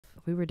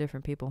We were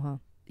different people, huh?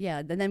 Yeah,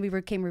 and then we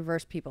became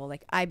reverse people.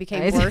 Like, I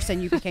became worse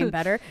and you became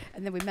better.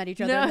 And then we met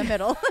each other in the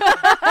middle.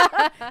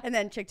 And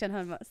then Chick 10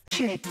 Hun Must.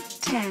 Chick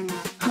 10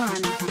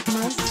 Hun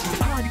Must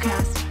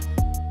podcast.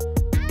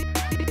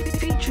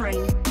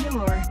 Featuring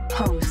your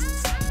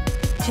hosts,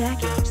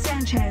 Jacky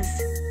Sanchez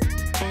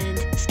and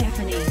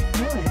Stephanie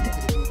Wood.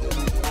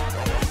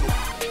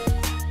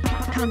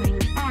 Coming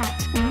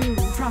at you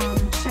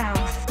from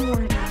South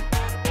Florida.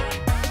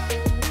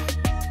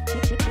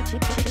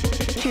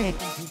 Chick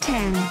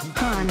 10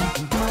 Hun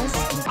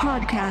Must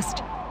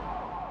podcast.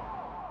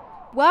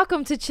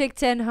 Welcome to Chick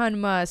 10 Hun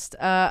Must.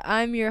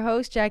 I'm your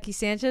host, Jacky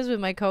Sanchez, with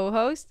my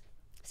co-host,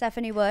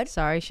 Stephanie Wood.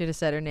 Sorry, should have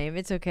said her name.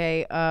 It's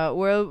okay.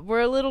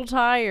 We're a little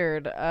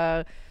tired.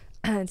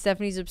 And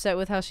Stephanie's upset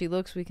with how she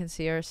looks. We can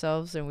see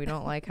ourselves, and we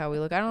don't like how we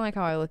look. I don't like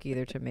how I look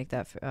either, to make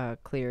that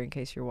clear in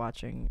case you're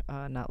watching,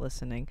 not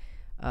listening.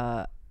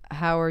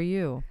 How are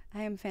you?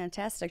 I am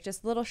fantastic.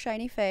 Just a little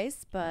shiny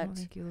face, but I don't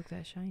think you look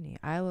that shiny.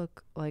 I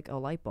look like a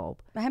light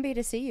bulb. I'm happy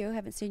to see you.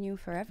 Haven't seen you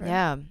forever.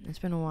 Yeah, it's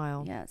been a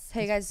while. Yes.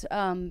 Hey guys,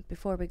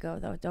 before we go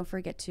though, don't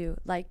forget to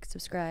like,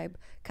 subscribe,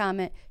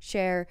 comment,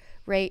 share,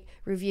 rate,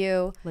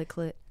 review.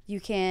 Clit. You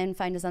can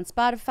find us on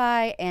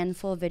Spotify, and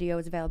full video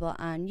is available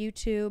on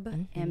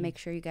YouTube. And make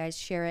sure you guys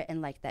share it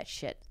and like that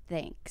shit.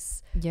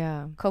 Thanks.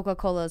 Yeah.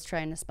 Coca-Cola is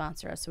trying to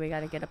sponsor us, so we got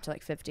to get up to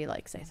like 50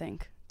 likes, I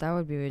think. That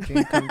would be a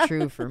dream come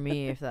true for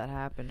me if that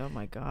happened. Oh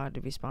my God,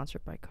 to be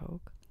sponsored by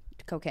Coke.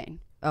 Cocaine.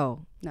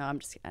 Oh. No,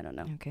 I don't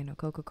know. Okay, no,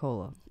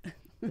 Coca-Cola.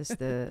 This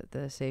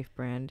the safe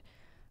brand.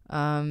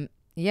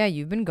 Yeah,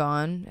 you've been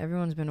gone.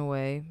 Everyone's been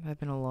away. I've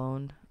been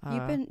alone.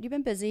 You've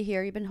been busy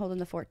here. You've been holding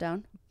the fort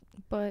down.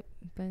 But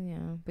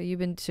you've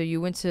been, so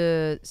you went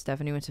to,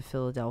 Stephanie went to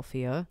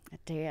Philadelphia. I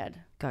did.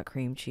 Got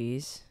cream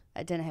cheese.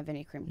 I didn't have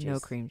any cream cheese. No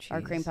cream cheese.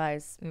 Our cream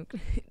pies.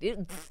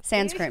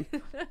 Sans cream.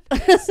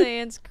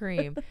 Sans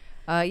cream.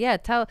 Yeah,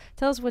 tell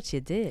us what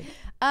you did.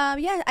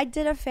 Yeah, I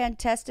did a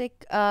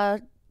fantastic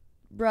run.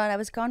 I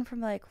was gone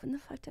from when the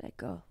fuck did I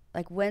go?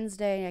 Like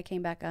Wednesday, I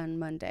came back on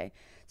Monday.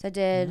 So I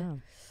did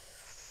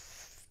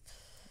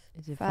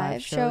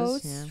five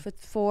shows with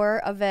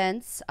 4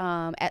 events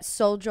at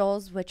Soul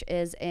Joel's, which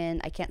is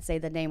in, I can't say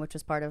the name, which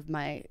was part of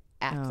my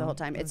act the whole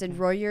time. It's in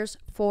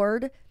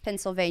Royersford,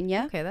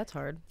 Pennsylvania. Okay, that's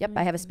hard. Yep,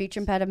 I have a speech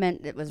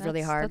impediment. It was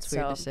really hard. That's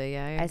weird to say.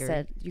 Yeah, I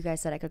agree. You guys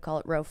said I could call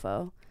it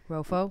ROFO.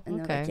 ROFO?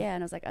 And okay. like, yeah,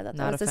 and I was like, I thought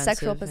Not that was a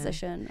sexual offensive,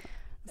 position.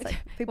 It's like,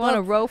 people want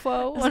a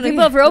ROFO?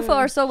 People of ROFO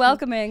are so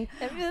welcoming.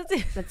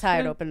 That's how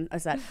it opened. I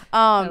said,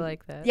 I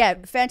like that. Yeah,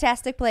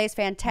 fantastic place,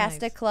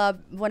 fantastic Nice.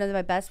 club. One of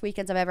my best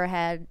weekends I've ever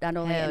had, not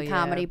only in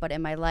comedy but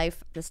in my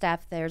life. The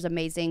staff there is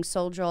amazing.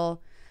 Soul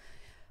Joel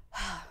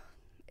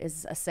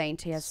is a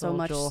saint. He has so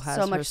much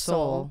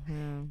soul.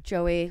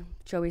 Yeah.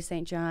 Joey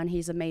St. John,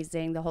 he's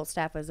amazing. The whole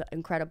staff was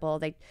incredible.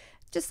 They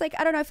just I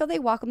don't know, I feel they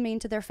welcomed me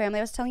into their family.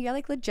 I was telling you,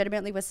 I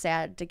legitimately was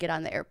sad to get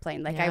on the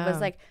airplane. I was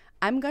like,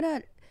 I'm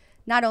gonna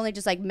not only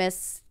just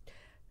miss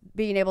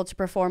being able to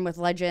perform with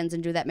legends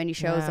and do that many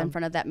shows in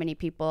front of that many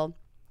people.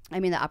 I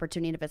mean, the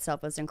opportunity of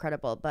itself was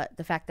incredible, but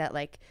the fact that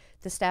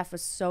the staff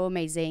was so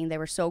amazing, they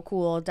were so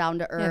cool, down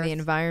to earth. Yeah, the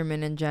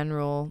environment in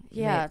general.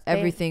 Yeah,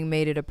 everything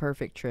made it a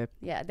perfect trip.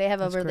 Yeah, they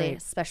have a really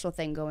special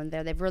thing going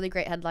there. They have really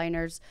great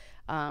headliners.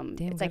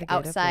 It's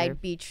outside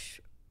beach,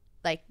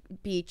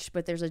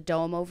 but there's a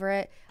dome over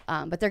it.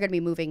 But they're gonna be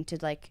moving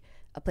to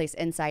a place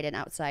inside and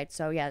outside.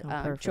 So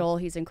yeah, Joel,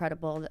 he's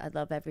incredible. I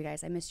love every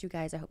guys. I miss you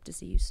guys. I hope to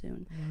see you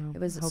soon. It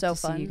was so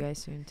fun. See you guys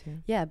soon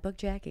too. Yeah, book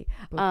Jacky.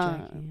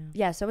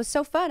 Yeah, so it was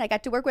so fun. I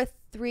got to work with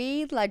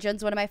 3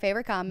 legends. One of my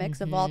favorite comics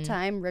of all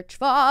time, Rich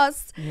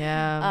Voss.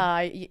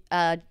 Yeah.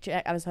 I'm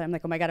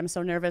like, oh my God, I'm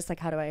so nervous.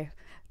 How do I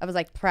was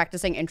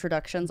practicing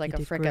introductions like a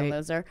freaking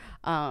loser.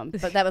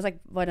 But that was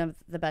one of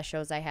the best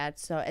shows I had.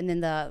 So, and then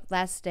the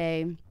last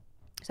day,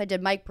 so I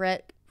did Mike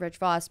Britt, Rich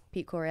Voss,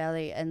 Pete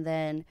Corelli, and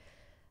then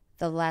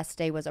the last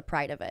day was a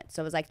Pride event.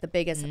 So it was the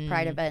biggest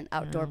Pride event,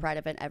 outdoor Pride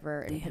event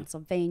ever in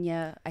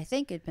Pennsylvania. I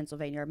think in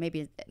Pennsylvania, or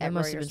maybe that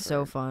must have been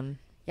so fun.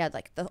 Yeah,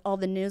 all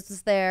the news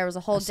was there. It was a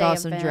whole day. I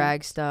saw some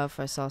drag stuff.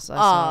 I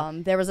saw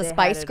there was a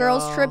Spice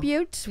Girls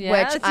tribute,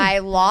 which I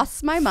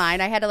lost my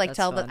mind. I had to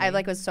tell that I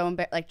was so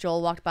embarrassed.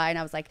 Joel walked by and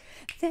I was like,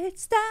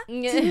 "Let's stop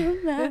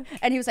to love."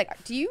 And he was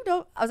like, "Do you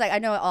know?" I was like, "I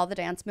know all the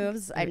dance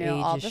moves. I know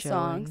all the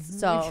songs."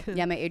 So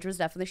yeah, my age was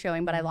definitely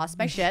showing, but I lost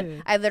my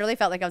shit. I literally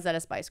felt like I was at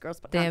a Spice Girls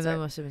concert. Damn, that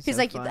must have been. He's so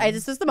like, fun.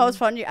 "This is the most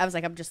fun." I was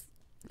like, "I'm just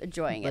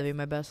enjoying living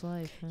my best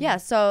life." Yeah,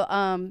 so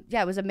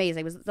it was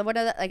amazing. It was one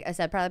of the, like I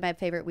said, probably my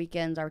favorite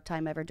weekends or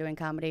time ever doing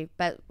comedy,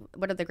 but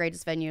one of the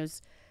greatest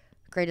venues,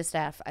 greatest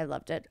staff. I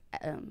loved it.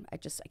 I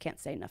can't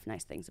say enough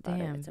nice things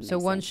about it. It's amazing. So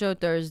 1 show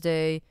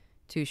Thursday,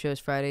 2 shows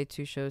Friday,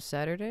 2 shows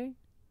Saturday?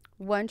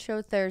 1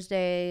 show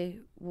Thursday,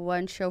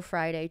 1 show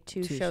Friday,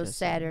 2 shows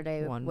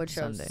Saturday, 1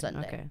 show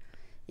Sunday. Okay.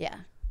 Yeah.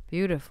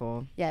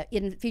 Beautiful. Yeah,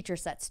 in feature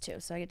sets too.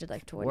 So I did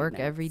 20 work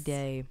minutes. every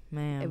day,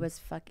 man. It was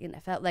fucking. I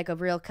felt like a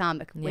real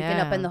comic. Waking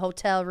up in the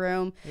hotel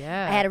room.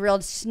 Yeah. I had a real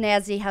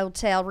snazzy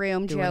hotel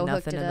room. Doing Joe nothing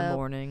hooked it in up. The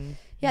morning.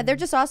 Yeah, they're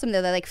just awesome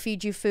though. They like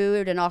feed you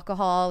food and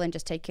alcohol and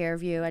just take care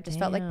of you. I just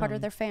felt like part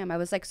of their fam. I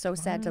was like so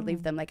sad to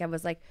leave them. Like I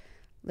was like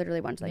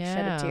literally wanted to like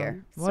shed a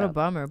tear. What a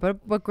bummer.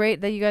 But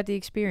great that you got the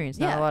experience.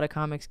 Not Yeah. a lot of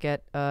comics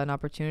get an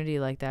opportunity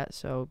like that.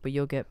 So, but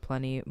you'll get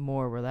plenty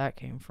more where that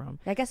came from.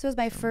 I guess it was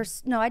my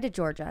first. No, I did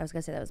Georgia. I was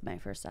gonna say that was my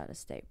first out of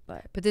state,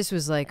 but this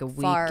was like a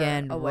far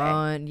weekend away.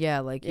 run. Yeah,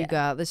 like you Yeah.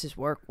 got this is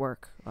work.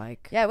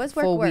 Like yeah, it was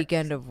full work.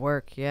 weekend of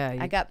work. Yeah,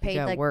 I got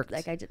paid like worked.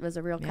 I was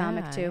a real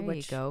comic too. There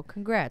Which you go.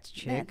 Congrats,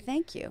 chick. man,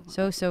 thank you.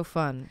 So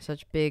fun.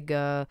 Such big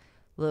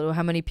little.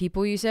 How many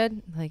people you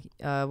said? Like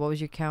what was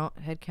your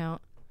head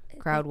count?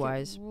 Crowd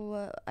wise,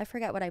 I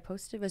forgot what I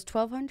posted. It was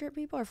 1,200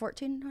 people or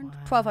 1,400?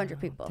 1,200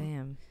 people.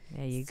 Damn.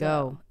 There you So,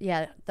 go.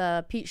 Yeah,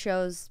 the Pete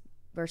shows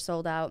were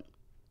sold out,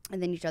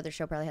 and then each other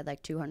show probably had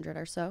like 200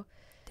 or so.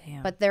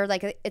 Damn. But they're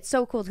like, it's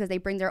so cool because they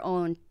bring their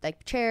own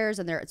like chairs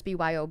and it's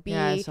BYOB.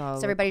 Yeah, I saw it so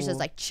looked everybody's cool. just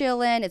like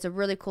chilling. It's a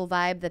really cool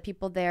vibe. The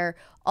people there,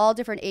 all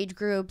different age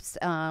groups,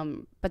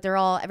 but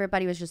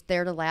everybody was just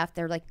there to laugh.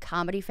 They're like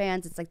comedy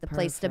fans. It's like the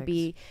place to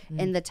be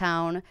in the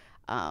town.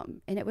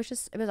 And it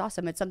was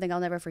awesome. It's something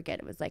I'll never forget.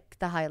 It was like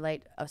the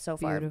highlight of so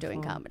far of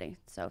doing comedy.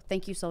 So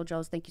thank you, Soul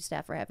Joes. Thank you,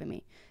 staff, for having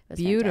me. It was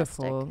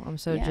Beautiful. fantastic. I'm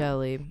so Yeah.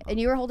 jelly. And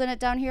you were holding it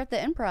down here at the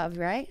Improv,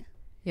 right?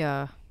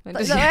 Yeah.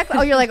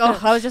 Oh, you're like, oh,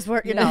 I was just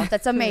working.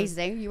 That's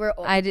amazing. You were.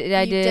 I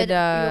did. You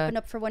opened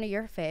up for one of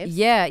your faves.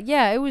 Yeah.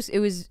 It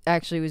was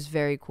actually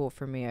very cool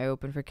for me. I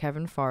opened for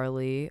Kevin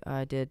Farley.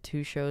 I did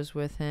 2 shows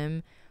with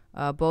him.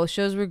 Both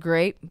shows were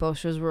great. Both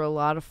shows were a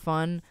lot of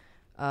fun.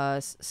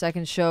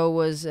 Second show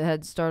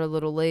had started a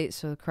little late,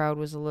 so the crowd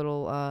was a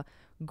little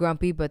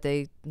grumpy, but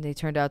they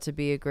turned out to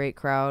be a great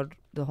crowd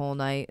the whole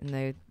night, and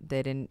they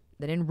didn't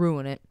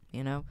ruin it,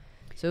 you know.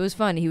 So it was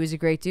fun. He was a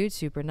great dude,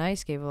 super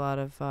nice, gave a lot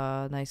of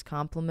nice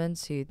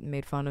compliments. He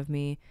made fun of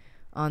me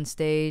on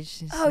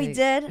stage. Oh, he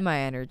did? My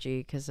energy,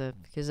 because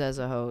as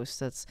a host,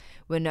 that's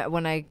when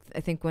I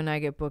think when I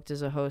get booked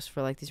as a host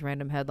for like these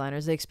random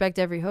headliners, they expect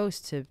every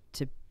host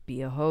to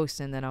be a host,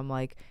 and then I'm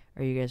like,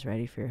 are you guys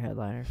ready for your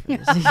headliner for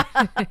this?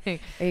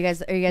 Are you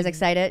guys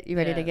excited? You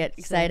ready to get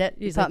excited?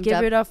 He's like,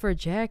 give it up for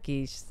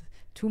Jacky. She's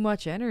too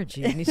much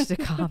energy. He needs to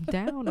calm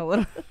down a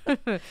little.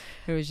 It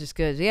was just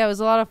good. Yeah, it was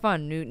a lot of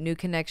fun. New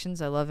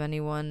connections. I love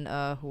anyone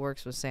who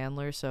works with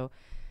Sandler. So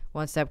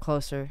one step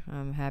closer.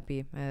 I'm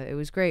happy. It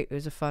was great. It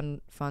was a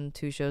fun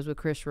 2 shows with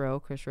Chris Rowe.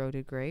 Chris Rowe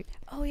did great.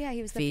 Oh yeah,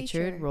 he was the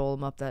featured. feature. Roll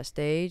him up that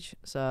stage.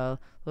 So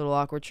little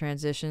awkward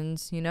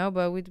transitions, you know,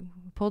 but we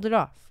pulled it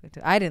off.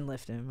 I didn't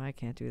lift him. I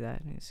can't do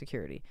that.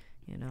 Security,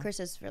 you know. Chris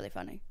is really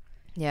funny.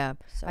 Yeah,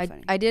 So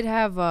funny. I did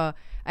have I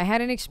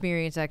had an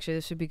experience, actually.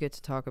 This would be good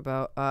to talk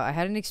about. I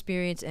had an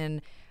experience,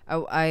 and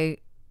I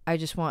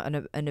just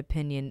want an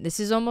opinion.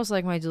 This is almost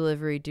like my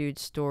delivery dude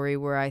story,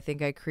 where I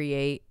think I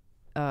create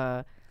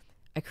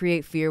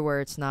fear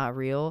where it's not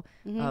real.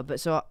 But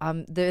so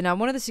now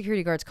one of the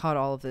security guards caught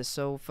all of this.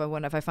 So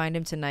if I find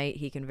him tonight,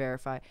 he can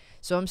verify.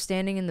 So I'm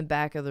standing in the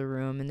back of the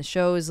room, and the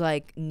show is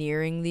like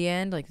nearing the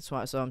end. Like so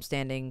I'm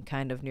standing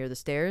kind of near the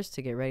stairs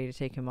to get ready to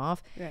take him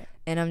off. Right.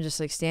 And I'm just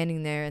like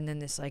standing there, and then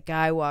this like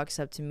guy walks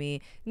up to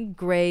me,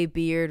 gray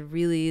beard,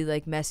 really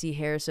like messy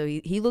hair. So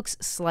he looks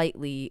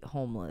slightly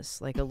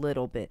homeless, like a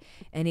little bit.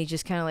 And he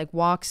just kind of like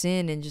walks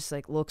in and just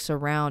like looks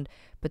around,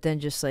 but then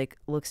just like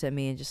looks at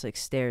me and just like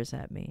stares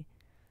at me.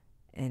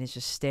 And it's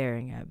just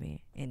staring at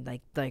me, and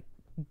like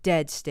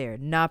dead stare,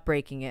 not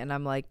breaking it. And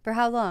I'm like, For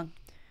how long?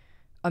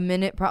 a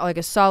minute, probably like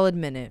a solid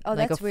minute, Oh,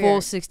 like that's a weird.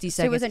 full 60 So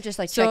seconds. he wasn't just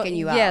like checking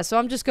you out. Yeah, so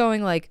I'm just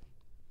going like,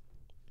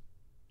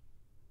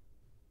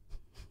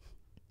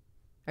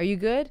 are you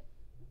good?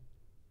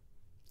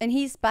 And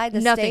he's by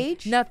the Nothing.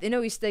 stage. Nothing.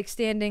 No, he's like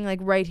standing like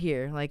right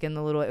here, like in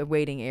the little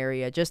waiting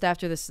area, just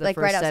after the Like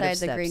first right set of outside the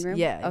steps. green room?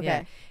 Yeah. Okay.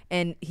 Yeah.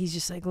 And he's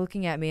just like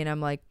looking at me, and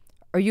I'm like,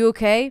 "Are you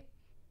okay?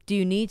 Do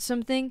you need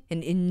something?"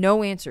 And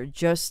no answer,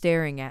 just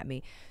staring at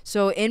me.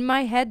 So in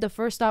my head, the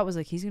first thought was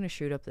like, he's gonna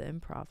shoot up the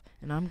Improv,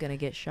 and I'm gonna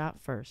get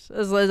shot first.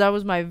 That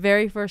was my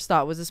very first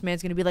thought. Was this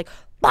man's gonna be like,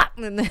 "Bah!"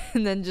 and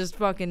then just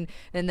fucking,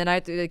 and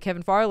then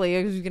Kevin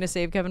Farley, who's gonna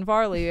save Kevin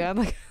Farley?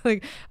 I'm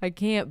like I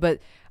can't. But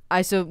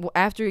so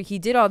after he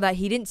did all that,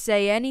 he didn't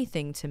say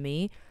anything to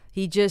me.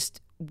 He just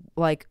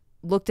like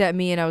looked at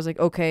me, and I was like,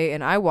 okay.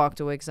 And I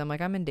walked away because I'm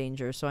like, I'm in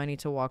danger, so I need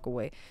to walk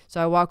away.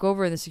 So I walk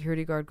over, and the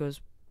security guard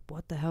goes,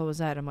 what the hell was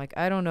that? I'm like,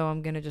 I don't know.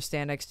 I'm going to just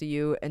stand next to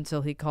you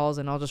until he calls,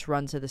 and I'll just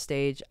run to the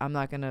stage. I'm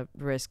not going to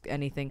risk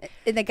anything.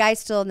 And the guy's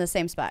still in the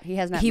same spot. He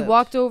has not He moved.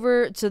 walked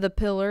over to the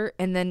pillar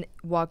and then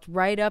walked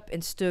right up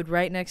and stood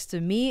right next to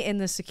me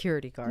and the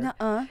security guard.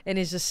 Nuh-uh. And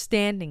is just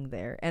standing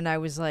there. And I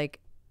was like,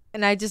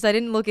 and I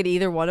didn't look at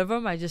either one of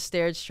them. I just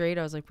stared straight.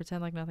 I was like,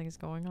 pretend like nothing is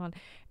going on.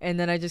 And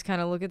then I just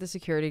kind of look at the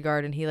security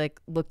guard, and he like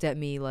looked at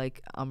me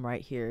like I'm right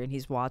here, and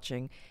he's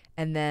watching.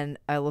 And then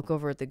I look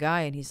over at the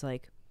guy, and he's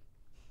like,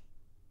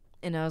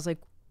 and I was like,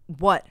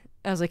 what?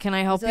 I was like, can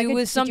I help you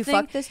with something? Did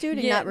you fuck this dude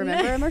and not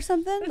remember him or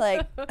something?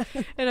 Like,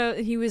 and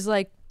he was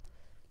like,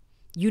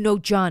 you know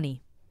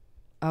Johnny.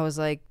 I was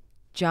like,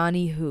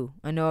 Johnny who?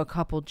 I know a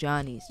couple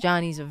Johnnies.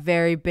 Johnny's a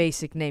very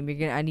basic name.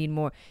 I need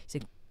more. He's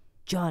like,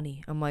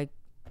 Johnny. I'm like,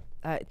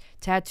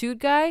 tattooed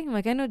guy? I'm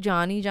like, I know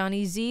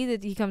Johnny Z,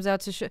 that he comes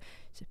out to show.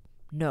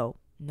 No,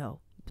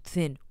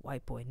 thin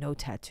white boy, no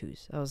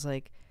tattoos. I was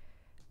like,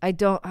 I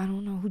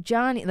don't know who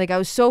Johnny. Like, I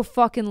was so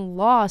fucking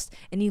lost,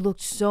 and he looked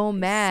so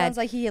mad. Sounds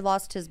like he had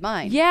lost his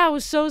mind. Yeah, I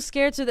was so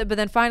scared. But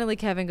then finally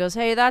Kevin goes,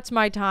 hey, that's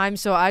my time.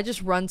 So I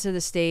just run to the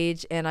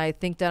stage, and I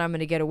think that I'm going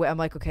to get away. I'm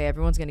like, okay,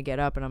 everyone's going to get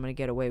up, and I'm going to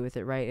get away with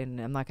it, right?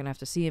 And I'm not going to have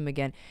to see him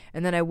again.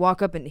 And then I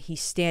walk up, and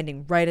he's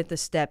standing right at the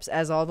steps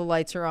as all the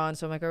lights are on.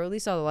 So I'm like, or at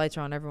least all the lights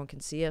are on. Everyone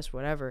can see us,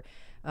 whatever.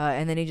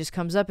 And then he just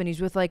comes up, and he's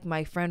with, like,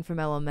 my friend from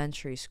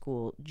elementary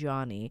school,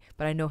 Johnny.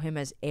 But I know him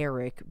as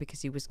Eric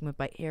because he was went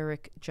by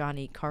Eric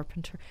Johnny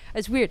Carpenter.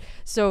 It's weird.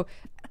 So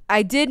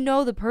I did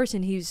know the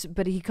person.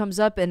 But he comes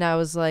up, and I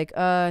was like,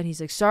 and he's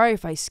like, sorry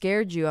if I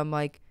scared you. I'm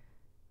like,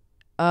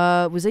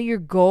 was that your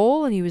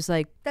goal? And he was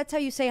like, that's how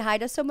you say hi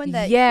to someone,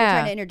 that you're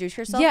trying to introduce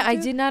yourself yeah, to? I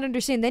did not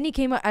understand. Then he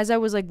came up as I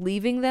was like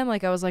leaving them.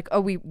 Like, I was like,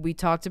 oh, we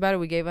talked about it.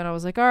 We gave it. And I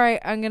was like, all right,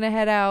 I'm going to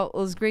head out. It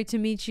was great to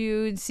meet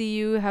you and see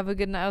you. Have a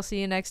good night. I'll see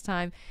you next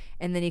time.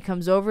 And then he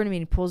comes over to me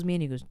and he pulls me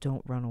and he goes,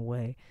 don't run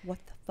away. What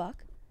the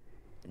fuck?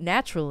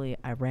 Naturally,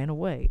 I ran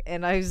away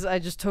and I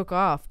just took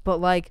off. But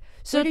like,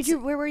 so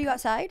where were you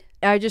outside?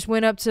 I just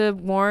went up to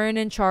Warren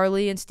and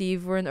Charlie and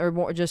Steve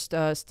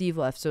Steve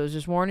left. So it was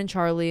just Warren and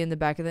Charlie in the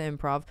back of the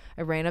Improv.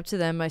 I ran up to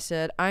them. I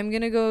said, I'm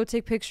going to go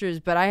take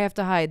pictures, but I have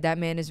to hide. That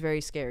man is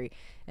very scary.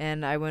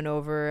 And I went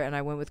over and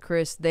I went with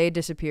Chris. They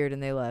disappeared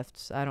and they left.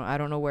 So I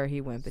don't know where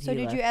he went, but so he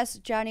did left. you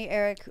ask Johnny,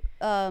 Eric,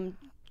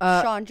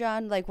 Sean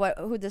John, like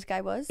who this guy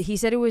was? He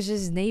said it was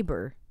his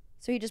neighbor.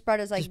 So he just brought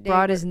his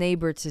his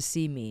neighbor to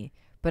see me.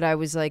 But I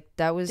was like,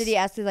 that was... Did he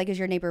ask you, like, is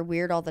your neighbor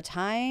weird all the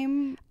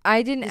time?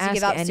 I didn't ask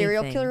anything. Does he give out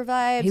serial killer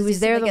vibes? He was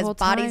there the whole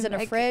time. Bodies in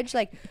a fridge?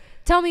 Like,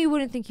 tell me you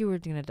wouldn't think you were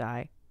going to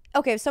die.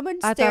 Okay, if someone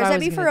stares at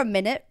me for a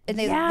minute and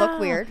they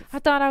look weird. I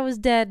thought I was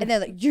dead. And they're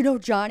like, you know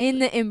Johnny? In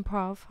the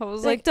Improv. I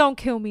was like, don't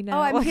kill me now.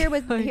 Oh, I'm here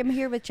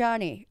with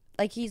Johnny.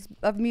 Like, he's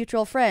a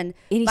mutual friend.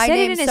 And he My said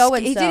name's it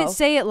so-and-so. He didn't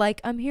say it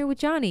like, I'm here with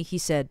Johnny. He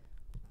said,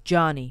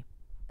 Johnny.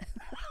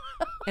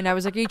 And I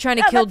was like, are you trying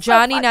to kill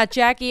Johnny, not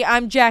Jacky?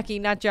 I'm Jacky,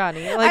 not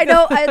Johnny. Like, I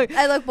know,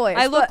 I look boyish.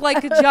 I look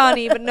like a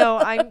Johnny, but no,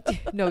 I'm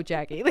no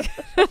Jacky.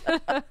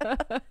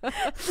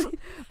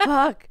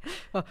 Fuck.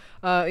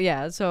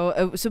 Yeah.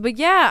 But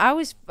yeah, I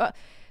was.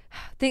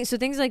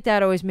 Things like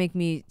that always make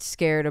me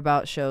scared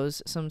about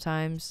shows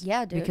sometimes.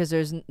 Yeah, dude. Because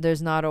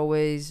there's not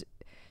always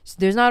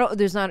you're not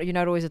always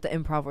at the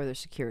Improv where there's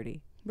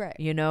security. Right.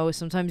 You know,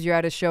 sometimes you're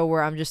at a show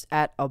where I'm just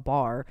at a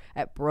bar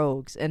at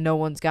Brogues and no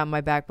one's got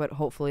my back but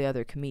hopefully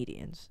other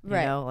comedians. You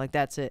know, like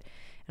that's it.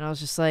 And I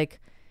was just like,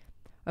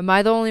 am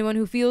I the only one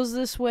who feels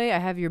this way? I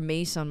have your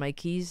mace on my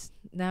keys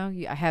now.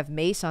 I have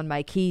mace on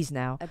my keys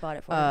now. I bought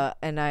it for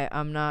you. And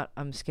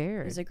I'm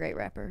scared. He's a great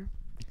rapper.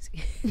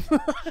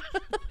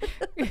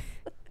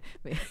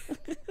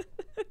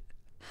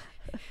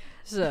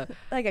 So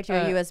I got you a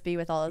USB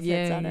with all his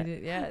hits on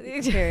it. Yeah,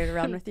 carry it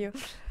around with you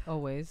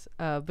always.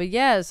 But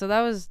yeah, so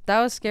that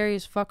was scary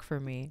as fuck for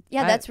me.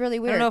 Yeah, that's really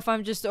weird. I don't know if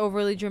I'm just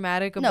overly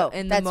dramatic in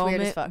the moment,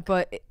 weird as fuck.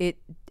 But it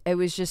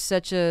was just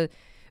it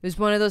was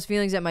one of those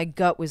feelings that my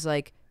gut was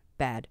like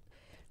bad.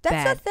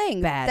 That's the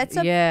thing. Bad.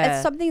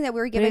 That's something that we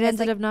were giving. But it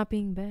ended up not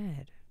being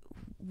bad.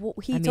 Well,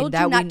 he told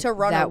you not to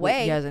run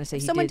away. Yeah, I was gonna say,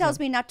 if someone tells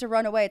me not to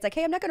run away, it's like,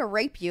 hey, I'm not gonna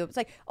rape you. It's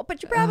like, oh,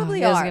 but you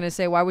probably are. I was gonna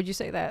say, why would you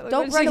say that?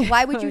 Don't run.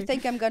 Why would you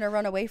think I'm gonna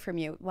run away from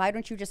you? Why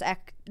don't you just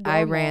act normal?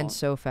 I ran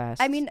so fast.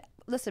 I mean,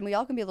 listen, we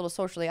all can be a little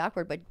socially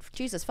awkward, but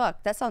Jesus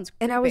fuck, that sounds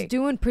creepy. And I was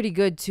doing pretty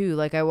good too.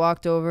 Like I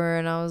walked over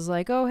and I was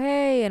like, oh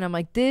hey, and I'm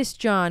like, this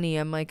Johnny.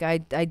 I'm like, I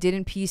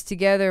didn't piece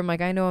together. I'm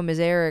like, I know him as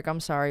Eric. I'm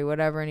sorry,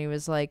 whatever. And he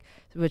was like,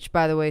 which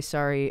by the way,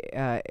 sorry,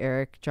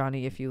 Eric,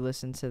 Johnny, if you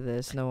listen to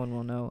this, no one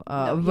will know.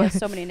 He has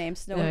so many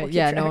names. No one will keep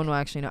track. No one will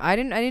actually know. I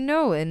didn't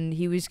know, and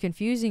he was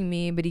confusing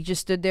me, but he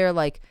just stood there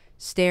like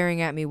staring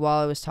at me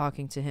while I was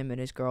talking to him and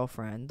his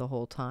girlfriend the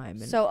whole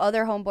time. And so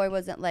other homeboy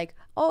wasn't like,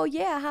 oh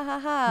yeah, ha ha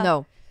ha.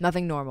 No,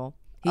 nothing normal.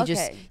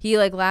 He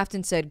like laughed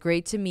and said,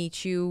 great to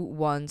meet you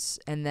once,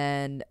 and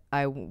then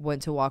I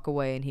went to walk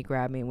away and he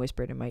grabbed me and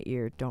whispered in my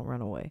ear, don't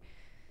run away.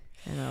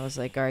 And I was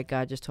like, all right,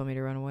 God just told me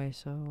to run away,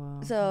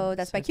 so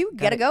that's my cue.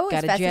 Gotta go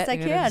as fast as I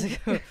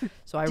can.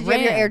 So I ran. Did you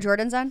have your Air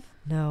Jordans on?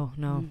 No.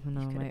 You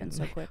could have been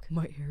so quick.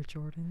 My Air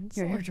Jordans.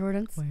 Your Air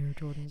Jordans. My Air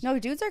Jordans. No,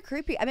 dudes are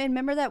creepy. I mean,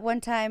 remember that one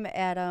time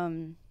at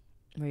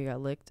where you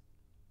got licked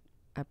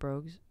at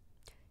Brogues?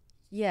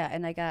 Yeah,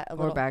 and I got a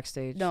little. Or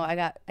backstage. No, I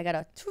got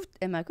a tooth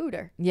in my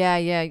cooter.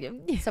 Yeah.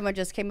 Someone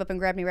just came up and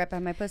grabbed me right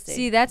behind my pussy.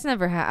 See, that's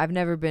never I've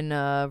never been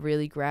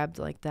really grabbed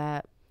like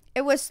that.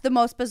 It was the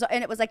most bizarre,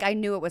 and it was like I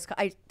knew it was.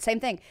 Same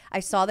thing.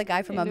 I saw the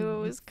guy from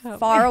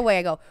far away.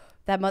 I go,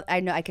 I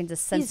know I can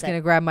just sense He's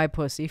gonna grab my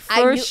pussy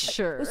for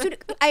sure.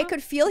 I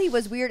could feel he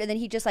was weird, and then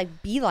he just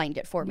like beelined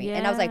it for me,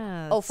 and I was like,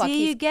 oh fuck,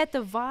 you get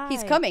the vibe.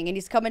 He's coming, and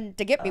he's coming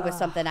to get me with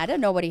something. I didn't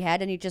know what he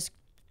had, and he just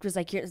was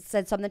like,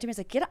 said something to me. He's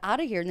like, get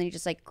out of here, and then he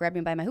just like grabbed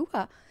me by my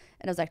hoo-ha,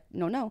 and I was like,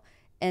 no.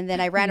 And then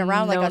I ran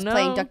around like I was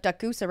playing Duck Duck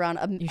Goose around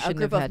a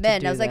group of men.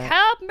 And I was like,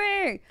 help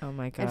me! Oh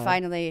my God! And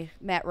finally,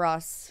 Matt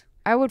Ross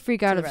I would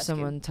freak out the if rescue.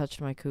 someone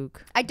touched my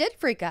kook. I did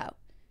freak out.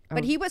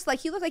 But Oh. he looked like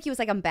he was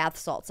like on bath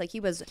salts. Like he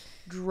was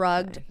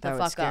drugged That the would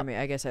fuck scare up. me.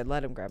 I guess I'd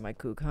let him grab my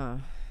kook, huh?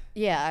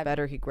 Yeah.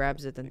 Better he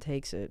grabs it than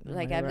takes it.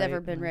 Like I've never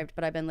been raped,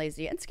 but I've been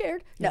lazy and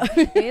scared. No.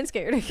 And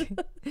scared.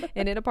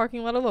 And in a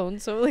parking lot alone.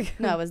 So like.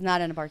 No, I was not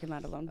in a parking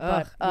lot alone.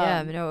 Ugh, But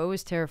yeah, no, it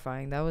was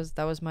terrifying. That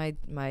was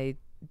my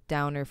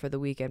downer for the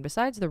weekend.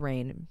 Besides the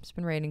rain, it's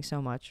been raining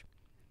so much.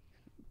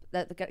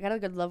 that got a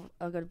good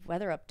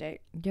weather update.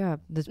 Yeah,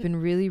 it's been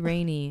really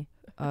rainy.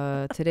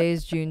 Today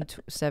is June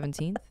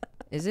 17th.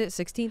 Is it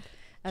 16th?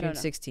 I June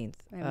don't know. 16th.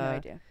 I have no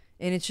idea.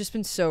 And it's just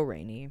been so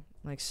rainy.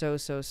 Like so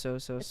It's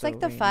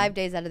like the rainy. 5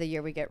 days out of the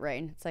year we get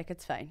rain. It's like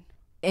it's fine.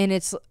 And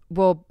it's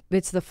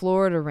the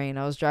Florida rain.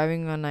 I was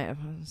driving on that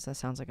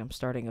sounds like I'm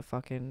starting a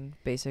fucking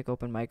basic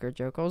open micer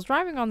joke. I was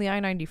driving on the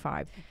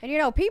I-95.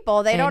 And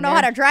people, they don't And know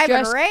how they're to drive in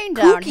just rain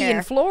down kooky here.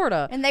 in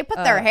Florida. And they put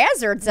their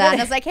hazards on.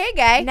 It's like, hey,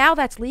 guy. Now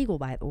that's legal,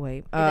 by the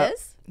way. It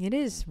is? It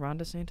is. Ron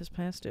DeSantis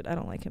passed it. I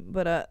don't like him.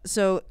 But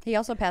so He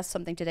also passed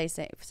something today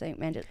saying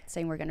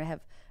we're going to have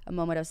a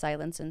moment of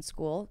silence in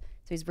school.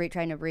 So he's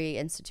trying to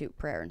reinstitute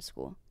prayer in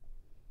school.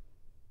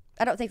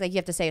 I don't think like you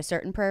have to say a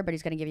certain prayer, but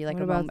he's going to give you like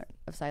What a about- moment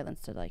of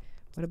silence to like.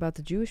 what about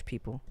the Jewish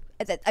people?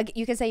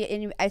 You can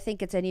say I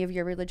think it's any of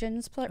your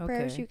religion's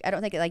prayers. Okay. I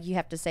don't think like you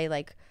have to say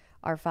like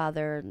Our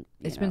Father.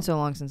 It's been so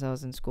long since I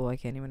was in school. I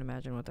can't even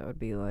imagine what that would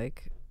be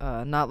like.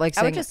 Not like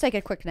saying, I would just take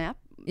a quick nap.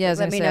 yeah. I was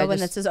Let gonna me say, know I when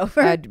just- this is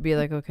over. I'd be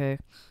like, okay.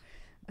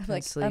 I'm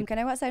like, sleep. can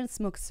I go outside and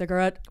smoke a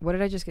cigarette? What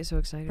did I just get so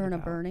excited Burn a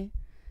about? Bernie.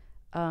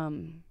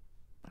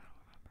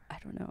 I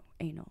don't know.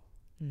 Anal.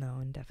 No,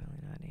 and definitely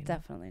not. Anal.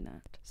 Definitely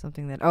not.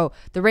 Something that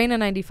the rain on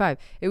 95.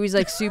 It was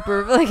like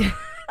super like.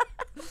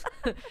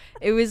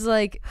 It was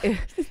like.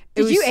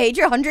 Did you age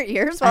 100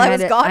 years while I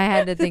was gone? I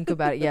had to think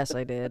about it. Yes,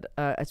 I did.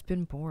 It's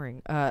been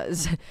boring.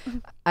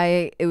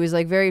 It was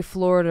like very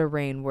Florida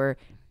rain where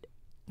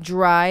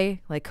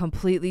dry, like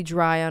completely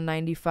dry on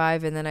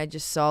 95, and then I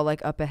just saw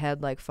like up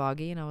ahead like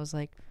foggy, and I was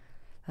like,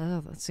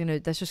 oh,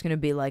 that's just gonna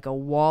be like a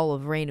wall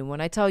of rain. And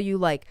when I tell you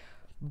like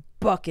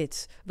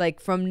buckets, like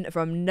from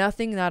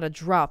nothing, not a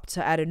drop,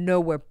 to out of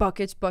nowhere,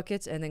 buckets,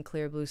 and then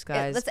clear blue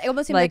skies. It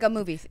almost seemed like a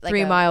movie. Like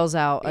 3 miles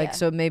out, like yeah.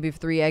 so maybe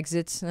 3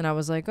 exits, and I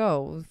was like,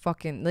 oh,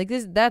 fucking, like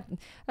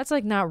that's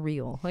like not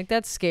real. Like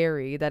that's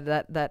scary.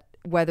 That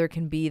weather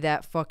can be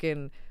that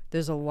fucking.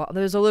 There's a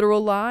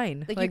literal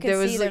line. Like you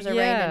can see there's a rain.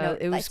 And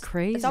it was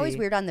crazy. It's always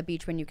weird on the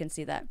beach when you can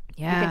see that.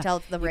 Yeah, you can tell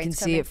if the you rain's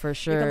can coming. see it for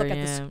sure. You can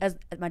look at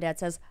as my dad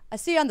says, I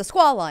see on the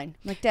squall line.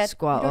 I'm like, Dad,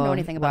 you don't know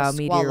anything about a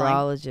squall line.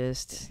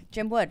 Meteorologist.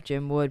 Jim Wood.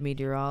 Jim Wood,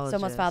 meteorologist.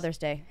 It's almost Father's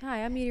Day.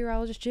 Hi, I'm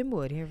meteorologist Jim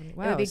Wood here.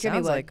 Wow, It would be Jimmy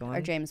sounds Wood like one. or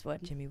James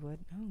Wood. Jimmy Wood.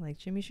 Oh, like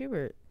Jimmy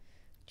Schubert.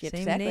 Same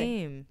Exactly.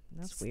 name.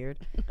 That's weird.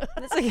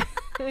 That's like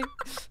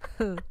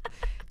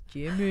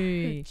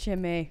Jimmy.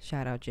 Jimmy.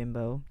 Shout out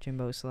Jimbo.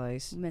 Jimbo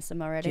Slice. Miss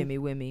him already. Jimmy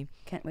Wimmy.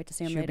 Can't wait to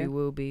see him Shooby later.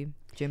 Wooby.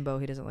 Jimbo.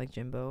 He doesn't like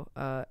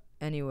Jimbo.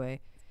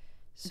 Anyway.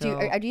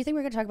 So Do you think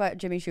we're going to talk about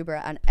Jimmy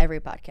Schubert on every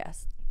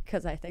podcast?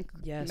 Because I think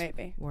yes,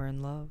 maybe. we're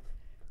in love.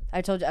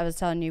 I was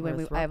telling you when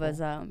We're a I was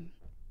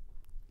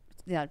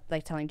throuple.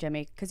 like telling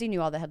Jimmy, because he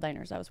knew all the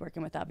headliners I was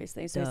working with,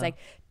 obviously. So he's Duh. like,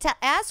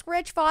 ask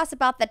Rich Voss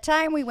about the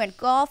time we went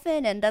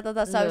golfing and da da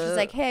da. So I was just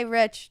like, hey,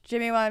 Rich,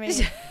 Jimmy wanted me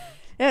to.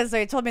 Yeah, so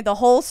he told me the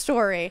whole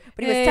story,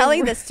 but he was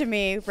telling this to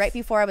me right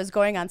before I was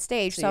going on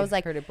stage. So I was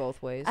like, heard it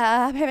both ways.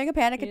 I'm having a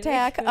panic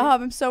attack.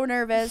 I'm so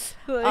nervous.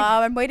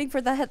 I'm waiting for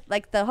the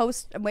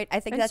host. I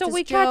think that's so his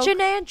we joke. catch an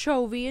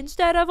anchovy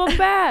instead of a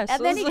bass.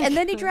 And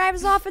then he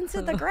drives off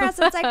into the grass.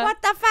 And it's like,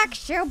 what the fuck,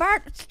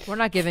 Schubert? We're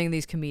not giving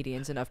these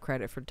comedians enough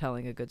credit for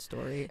telling a good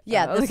story.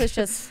 Yeah, this is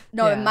just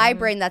in my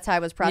brain. That's how I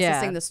was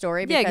processing the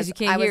story. Yeah, because you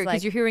can't I hear was because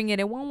like, you're hearing it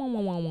at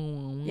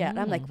yeah, and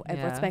I'm like,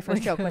 what's my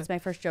first joke? What's my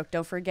first joke?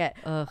 Don't forget.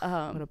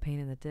 What a pain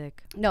in the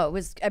dick. No, it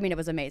was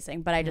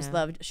amazing. But I just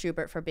loved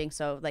Schubert for being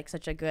so like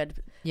such a good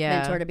Yeah.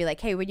 mentor to be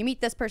like, hey, when you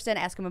meet this person,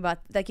 ask him about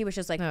like he was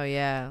just like, Oh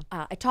yeah.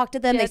 I talked to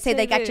them. Yes, they say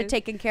they it got you is.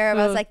 taken care of.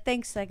 I was like,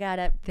 thanks, I got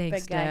it.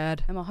 Thanks, Big guy.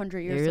 Dad. I'm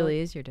 100 years He really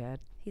old. is your dad.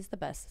 He's the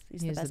best.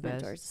 He's He the is the best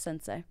mentor. best. He's a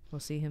sensei. We'll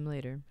see him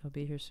later. He'll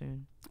be here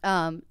soon.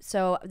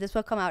 So this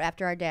will come out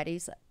after our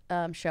daddy's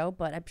show,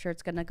 but I'm sure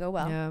it's gonna go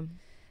well. Yeah.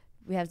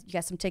 You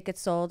got some tickets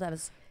sold.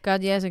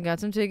 God, yes, and got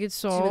some tickets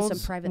Doing sold.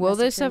 some private Will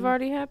this have messaging.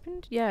 already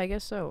happened? Yeah, I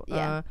guess so.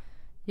 Yeah.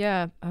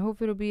 Yeah. I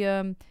hope it'll be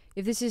if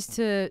this is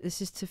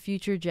to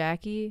future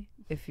Jacky,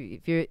 if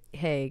you're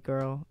hey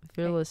girl, if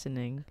you're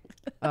listening,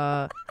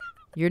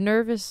 you're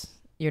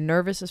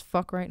nervous as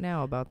fuck right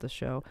now about the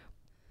show,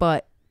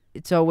 but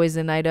it's always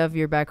the night of,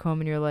 you're back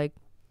home and you're like,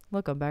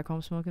 look, I'm back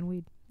home smoking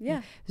weed.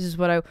 Yeah. This is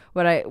what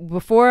I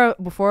before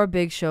a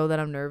big show that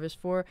I'm nervous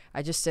for,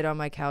 I just sit on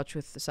my couch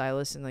with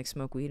Silas and like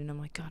smoke weed, and I'm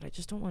like, God, I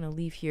just don't want to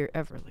leave here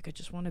ever. Like I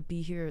just want to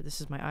be here. This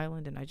is my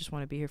island and I just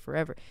want to be here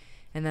forever.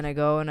 And then I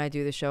go and I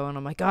do the show and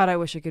I'm like, God, I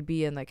wish I could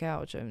be in the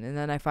couch. And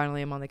then I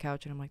finally am on the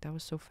couch and I'm like, that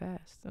was so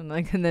fast. And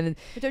like, and then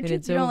But don't and you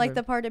it's don't like over.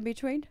 the part in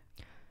between?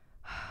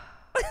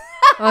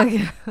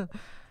 Like,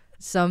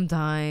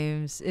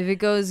 Sometimes. If it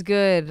goes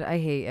good, I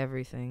hate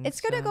everything.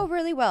 It's going to go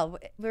really well.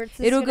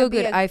 It'll go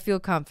good. I feel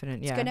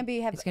confident. Yeah. It's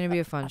going to be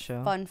a fun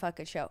show. Fun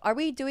fucking show. Are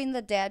we doing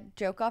the dad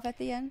joke off at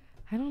the end?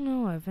 I don't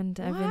know. I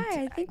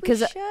think we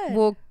should.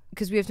 Well,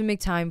 because we have to make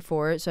time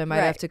for it, so I might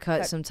have to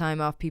cut some time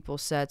off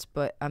people's sets,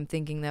 but I'm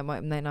thinking that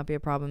might not be a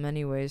problem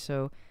anyway,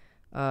 so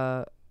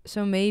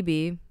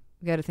maybe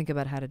we got to think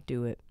about how to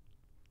do it.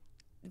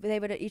 They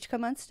would each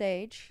come on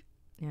stage.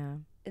 Yeah.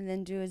 And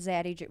then do a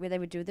zaddy where they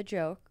would do the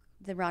joke,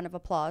 the round of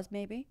applause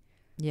maybe.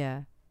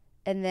 Yeah.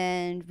 And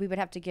then we would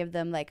have to give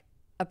them like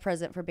a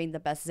present for being the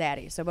best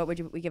zaddy. So what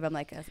would we give them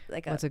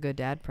what's a good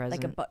dad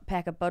present? Like a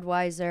pack of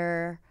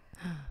Budweiser.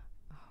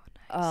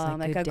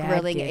 Like a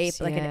grilling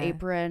like an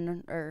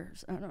apron, or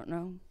I don't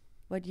know.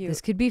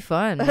 This could be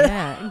fun.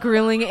 Yeah,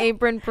 grilling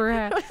apron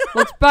perhaps.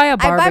 Let's buy a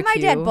barbecue. I buy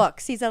my dad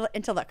books. He's an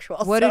intellectual.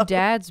 What do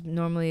dads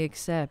normally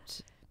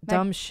accept?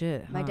 Dumb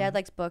shit. My dad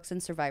likes books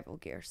and survival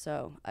gear,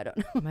 so I don't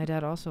know. My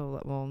dad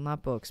also, well,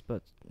 not books,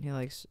 but he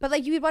likes. But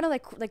like you would want to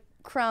like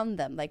crown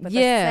them like with a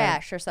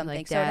sash or something.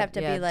 Like so it'd have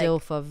to be like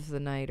DILF of the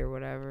night or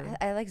whatever.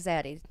 I like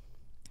Zaddy.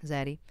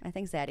 Zaddy. I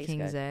think Zaddy's King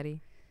good. Zaddy.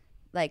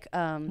 Like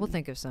we'll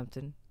think of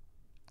something.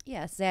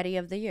 Yeah, Zaddy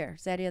of the year,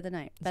 Zaddy of the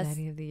night,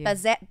 Zaddy of the year,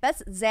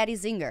 best Zaddy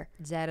zinger,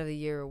 Zad of the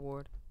year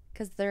award.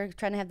 Because they're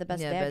trying to have the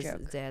best dad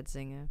joke. Dad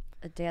zinger.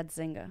 A dad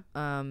zinger.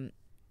 And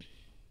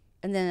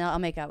then I'll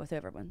make out with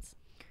whoever wins.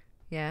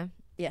 Yeah.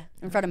 Yeah,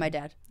 in front of my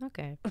dad.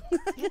 Okay.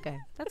 Okay,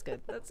 that's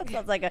good. That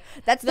sounds like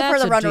that's for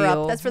the runner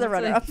up. That's for the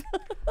runner up.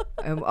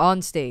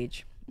 On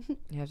stage,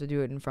 you have to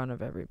do it in front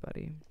of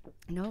everybody.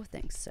 No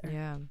thanks, sir.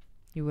 Yeah,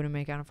 you wouldn't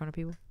make out in front of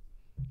people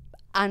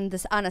on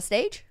a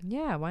stage.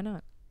 Yeah, why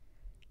not?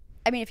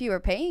 I mean, if you were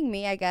paying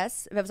me, I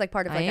guess if it was like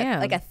part of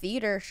like a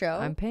theater show.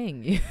 I'm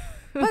paying you.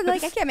 But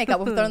like I can't make out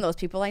with none of those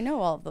people. I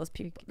know all of those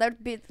people. I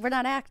don't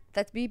know.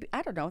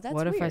 That's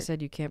what if weird. I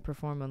said you can't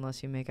perform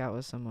unless you make out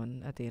with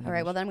someone at the end? All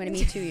right, well then I'm gonna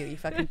Me Too you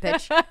fucking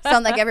bitch.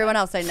 Sound like everyone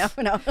else I know.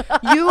 No,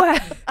 you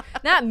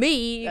not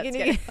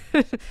me.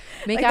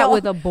 Make out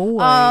with a boy.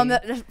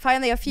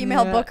 Finally a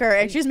female booker,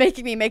 and she's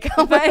making me make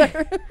out with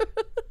her.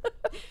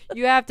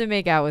 You have to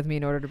make out with me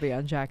in order to be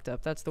on Jacked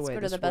Up. That's the way this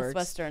works. Go to the Best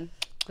Western.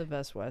 The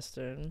Best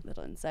Western.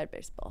 Little inside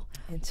baseball.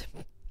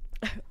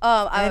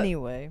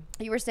 Anyway,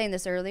 you were saying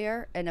this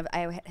earlier, and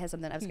I had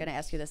something I was going to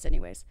ask you this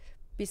anyways.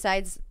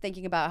 Besides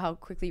thinking about how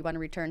quickly you want to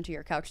return to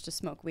your couch to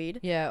smoke weed,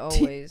 yeah,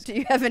 always. Do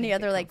you have any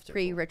other like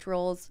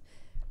pre-rituals?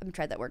 Let me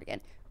try that word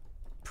again.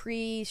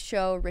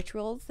 Pre-show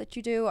rituals that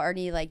you do, or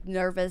any like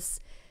nervous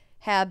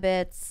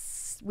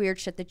habits, weird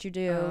shit that you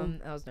do?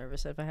 I was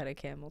nervous if I had a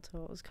camel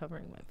toe. I was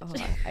covering my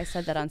face. I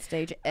said that on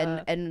stage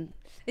and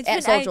it's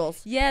at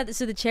socials. Yeah,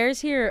 so the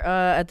chairs here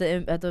at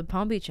the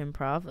Palm Beach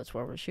Improv, that's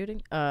where we're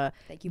shooting.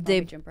 Thank you, Palm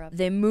Beach Improv.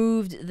 They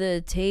moved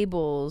the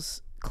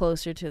tables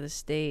closer to the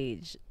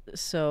stage,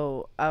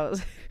 so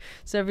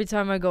so every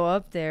time I go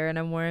up there and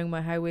I'm wearing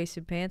my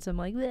high-waisted pants, I'm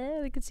like,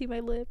 they can see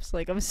my lips.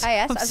 Like I was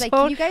like,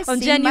 can you guys see my labias?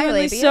 I'm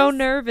genuinely so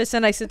nervous,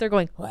 and I sit there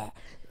going,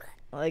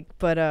 like,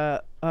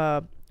 but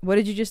what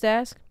did you just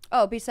ask?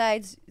 Oh,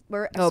 besides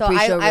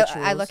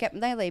I look at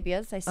my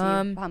labias. I see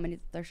how many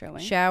they're showing.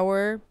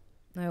 Shower.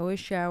 I always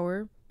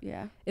shower.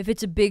 Yeah. If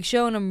it's a big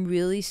show and I'm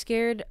really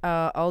scared,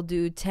 I'll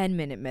do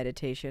 10-minute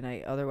meditation.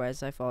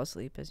 Otherwise I fall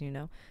asleep, as you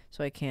know.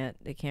 So I can't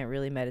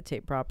really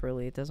meditate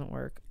properly. It doesn't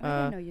work.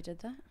 I didn't know you did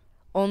that.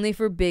 Only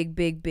for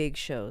big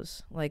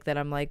shows. Like that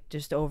I'm like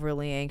just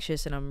overly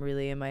anxious and I'm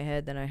really in my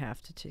head, then I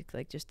have to take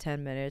like just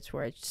 10 minutes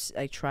where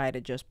I try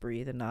to just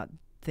breathe and not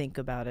think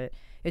about it.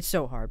 It's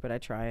so hard, but I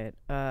try it.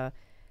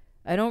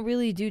 I don't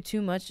really do too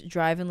much.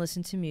 Drive and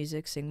listen to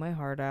music, sing my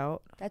heart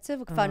out. That's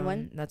a fun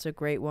one. That's a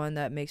great one.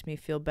 That makes me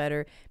feel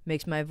better.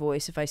 Makes my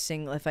voice. If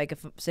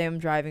say I'm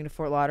driving to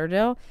Fort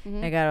Lauderdale,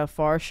 I got a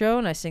far show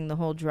and I sing the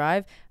whole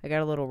drive, I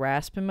got a little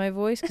rasp in my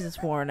voice because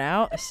it's worn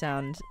out. I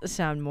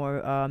sound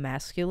more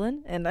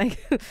masculine, and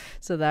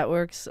so that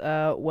works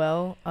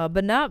well.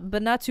 But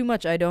not too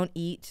much. I don't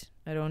eat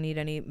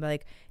any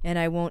and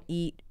I won't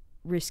eat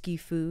risky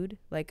food.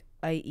 Like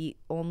I eat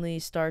only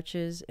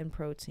starches and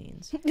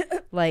proteins.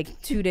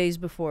 Like 2 days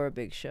before a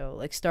big show,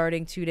 like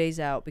starting 2 days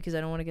out, because I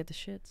don't want to get the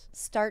shits.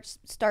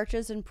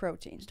 Starches and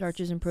proteins.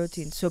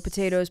 So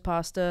potatoes,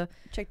 pasta,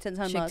 chicken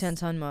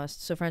ton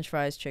must. So French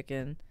fries,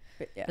 chicken.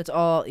 Yeah. That's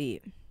all I'll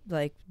eat.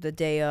 Like the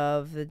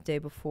day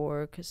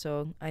before,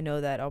 so I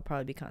know that I'll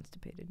probably be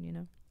constipated. You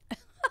know.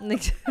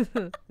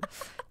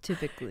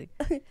 Typically.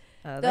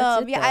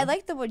 I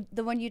like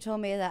the one you told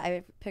me that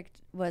I picked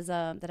was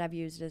that I've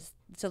used is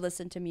to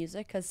listen to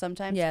music, because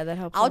sometimes that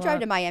helps. I'll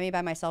drive to Miami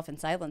by myself in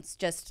silence,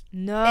 just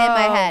in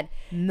my head.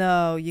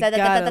 No, you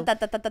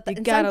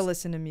gotta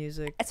listen to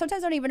music.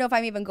 Sometimes I don't even know if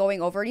I'm even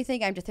going over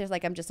anything. I'm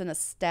just in a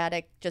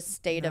static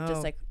state of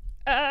just like.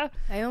 I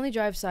only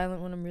drive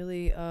silent when I'm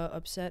really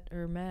upset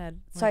or mad.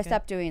 So I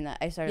stopped doing that.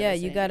 I started. Yeah,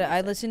 you gotta.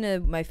 I listen to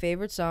my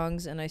favorite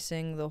songs and I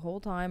sing the whole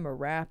time, or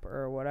rap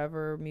or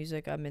whatever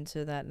music I'm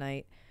into that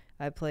night.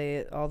 I play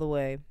it all the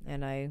way,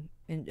 and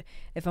And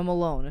if I'm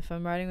alone, if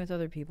I'm riding with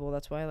other people,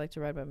 that's why I like to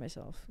ride by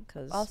myself.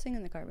 Because I'll sing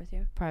in the car with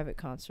you. Private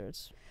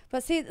concerts.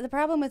 But see, the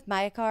problem with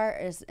my car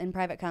is in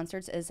private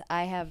concerts is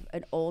I have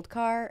an old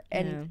car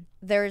and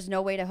there is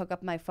no way to hook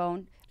up my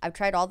phone. I've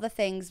tried all the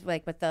things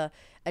like with the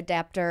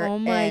adapter. Oh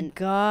my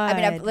God. I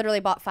mean, I've literally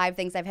bought 5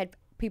 things. I've had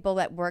people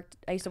that worked.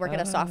 I used to work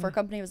at a software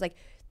company. It was like,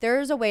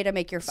 there's a way to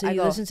make your phone. So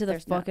you listen to the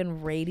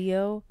fucking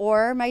radio?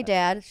 Or my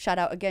dad, shout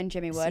out again,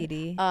 Jimmy Wood.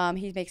 CD.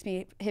 He makes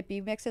me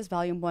hippie mixes,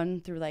 volume 1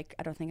 through like,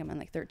 I don't think I'm on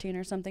like 13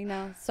 or something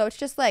now. So it's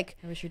just like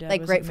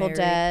Grateful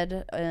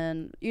Dead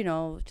and, you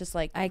know, just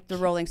like the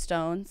Rolling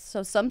Stones.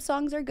 So some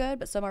songs are good,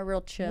 but some are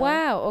real chill.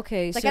 Wow,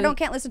 okay. Like I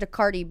can't listen to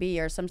Cardi B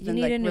or something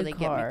like really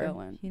get me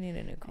going. You need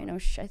a new car. I know,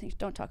 I think,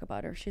 don't talk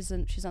about her. She's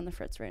on the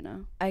fritz right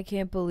now. I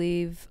can't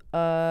believe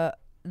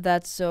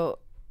that's so...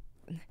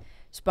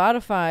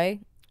 Spotify...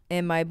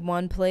 And my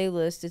one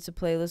playlist, it's a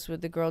playlist with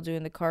the girl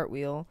doing the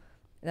cartwheel.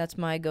 That's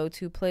my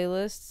go-to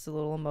playlist. It's a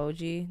little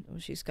emoji.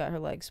 She's got her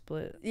legs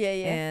split. Yeah.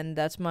 And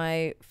that's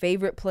my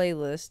favorite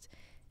playlist.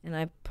 And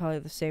I probably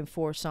the same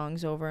 4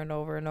 songs over and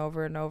over and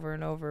over and over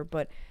and over.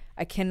 But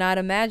I cannot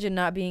imagine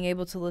not being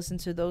able to listen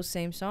to those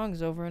same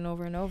songs over and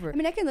over and over. I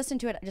mean, I can listen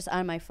to it just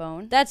on my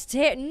phone. That's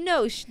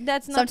that's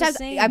not Sometimes the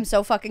same. I'm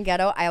so fucking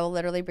ghetto. I will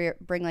literally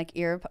bring like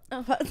ear.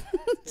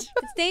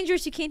 It's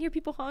dangerous. You can't hear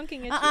people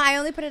honking at you. I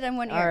only put it in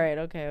one ear. All right,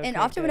 okay. And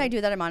often when I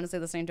do that, I'm honestly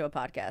listening to a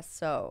podcast.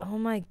 So. Oh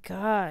my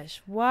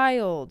gosh,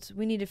 wild!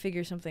 We need to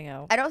figure something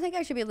out. I don't think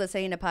I should be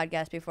listening to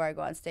podcasts before I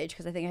go on stage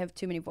because I think I have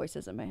too many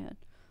voices in my head.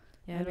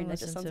 Yeah, I mean, that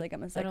just sounds like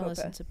I'm a psychopath. I don't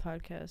listen to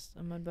podcasts.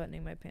 I'm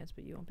unbuttoning my pants,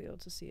 but you won't be able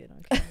to see it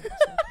on camera.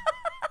 So.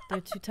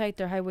 They're too tight.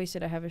 They're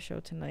high-waisted. I have a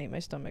show tonight. My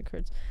stomach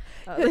hurts.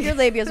 Your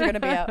labias are going to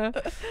be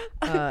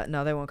out.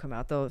 No, they won't come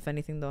out. If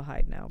anything, they'll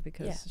hide now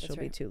because she'll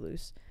be too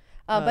loose.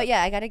 But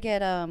yeah, I got to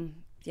get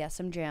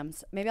some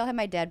jams. Maybe I'll have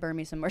my dad burn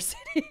me some more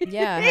CDs.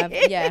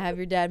 Have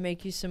your dad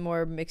make you some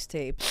more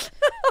mixtapes.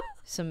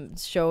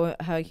 Show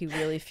how he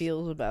really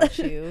feels about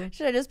you.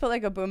 Should I just put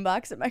like a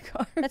boombox in my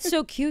car? That's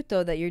so cute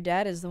though that your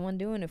dad is the one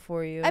doing it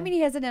for you. I mean,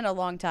 he hasn't in a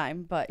long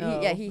time, but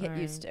he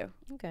used to.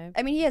 Okay.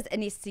 I mean, he has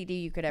any CD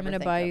you could ever think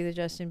of. I'm gonna buy you the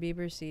Justin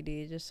Bieber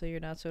CD just so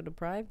you're not so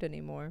deprived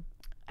anymore.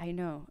 I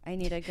know. I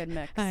need a good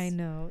mix. I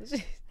know.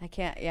 I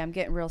can't. Yeah, I'm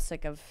getting real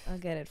sick of. I'll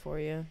get it for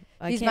you.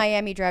 These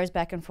Miami drives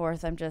back and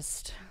forth. I'm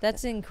just.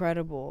 That's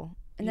incredible.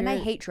 And then I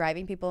hate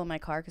driving people in my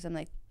car because I'm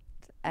like,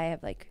 I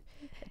have like.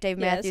 Dave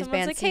Matthews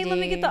Band like, CD. hey, let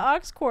me get the aux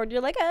cord.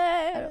 You're like,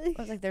 I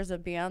was like, there's a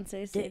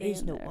Beyonce CD. There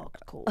is no aux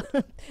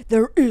cord.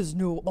 There is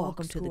no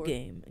Welcome to the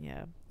game.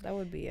 Yeah, that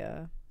would be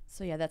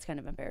So yeah, that's kind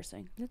of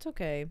embarrassing. It's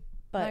okay.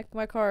 But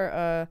my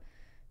car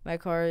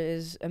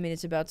is. I mean,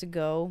 it's about to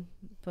go,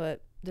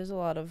 but there's a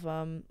lot of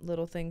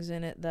little things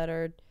in it that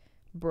are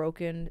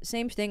broken.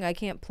 Same thing. I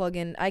can't plug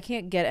in. I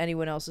can't get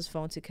anyone else's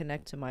phone to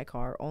connect to my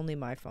car. Only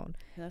my phone.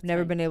 I've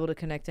never been able to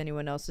connect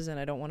anyone else's, and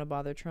I don't want to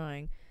bother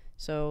trying.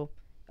 So.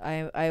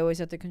 I always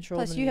have to control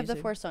Plus, the you music. have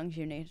the 4 songs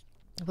you need.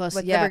 Plus,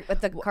 with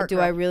the do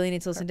I really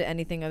need to listen to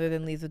anything other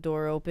than Leave the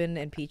Door Open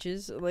and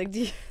Peaches? Like,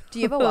 do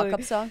you have a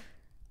walk-up song?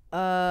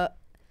 I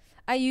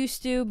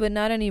used to, but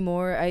not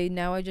anymore.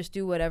 Now I just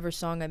do whatever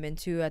song I'm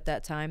into at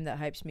that time that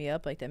hypes me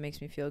up, like that makes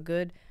me feel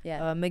good.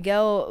 Yeah.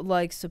 Miguel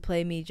likes to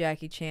play me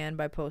Jackie Chan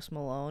by Post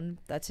Malone.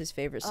 That's his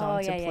favorite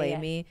song to play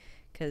me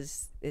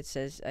because it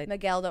says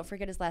Miguel. Don't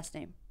forget his last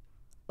name.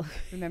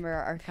 Remember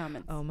our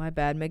comments. Oh, my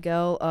bad,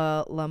 Miguel.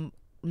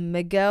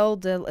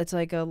 It's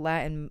like a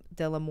Latin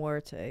de la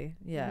Muerte.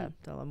 Yeah,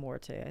 de la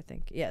Muerte, I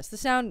think. Yes,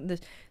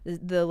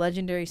 the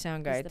legendary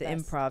sound guy at the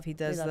Improv. He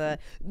does the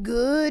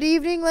good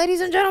evening,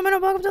 ladies and gentlemen,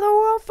 and welcome to the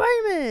world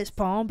famous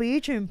Palm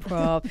Beach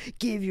Improv.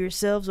 Give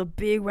yourselves a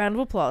big round of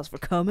applause for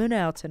coming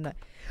out tonight.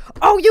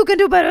 Oh, you can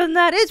do better than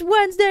that. It's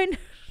Wednesday.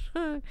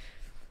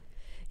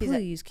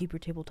 Please keep your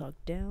table talk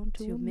down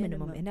to a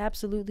minimum and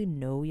absolutely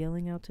no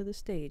yelling out to the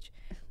stage.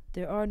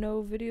 There are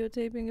no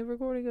videotaping and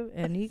recording of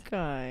any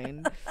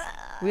kind.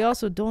 We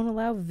also don't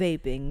allow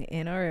vaping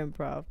in our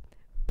improv.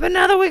 But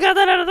now that we got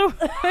that out of the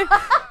way,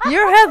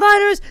 your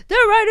headliners,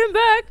 they're writing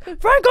back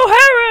Franco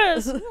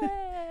Harris.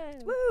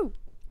 Woo!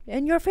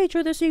 And your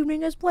feature this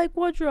evening is Blake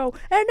Woodrow.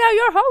 And now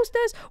your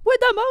hostess with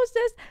the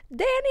mostest,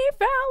 Danny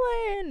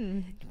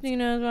Fallon. You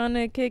know,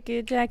 wanna kick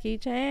it, Jackie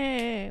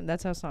Chan.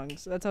 That's how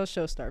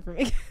shows start for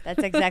me.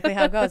 That's exactly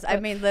how it goes. I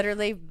mean,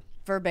 literally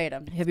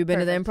verbatim. Have you been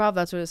to the Improv?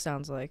 That's what it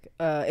sounds like.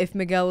 If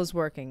Miguel is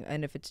working,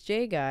 and if it's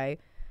Jay Guy,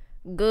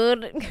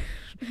 good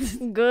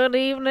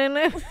evening.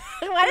 Why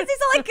does he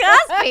sound like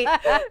Cosby?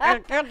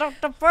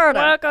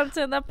 Welcome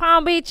to the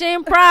Palm Beach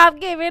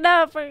Improv. Give it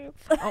up for you.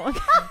 Oh,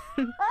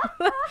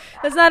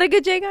 that's not a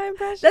good Jay Guy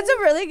impression. That's a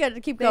really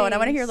good. Keep going. I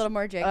want to hear a little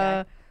more Jay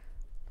Guy.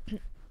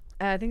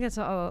 I think that's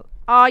all.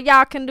 Oh,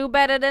 y'all can do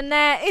better than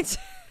that.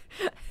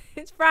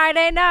 It's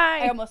Friday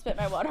night. I almost spit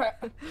my water.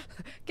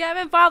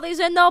 Kevin Foley's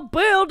in the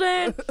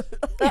building.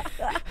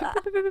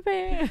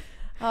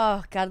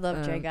 Oh, God,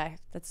 love Jay Guy.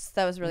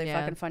 That was really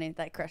fucking funny.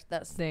 That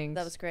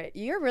was great.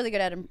 You're really good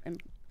at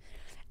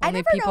I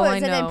never know,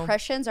 is it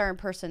impressions or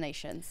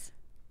impersonations?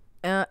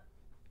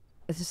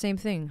 It's the same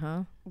thing,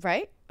 huh?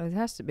 Right? It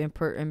has to be.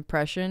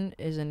 Impression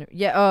isn't.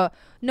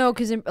 No,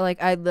 because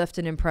like I left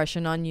an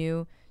impression on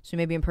you, so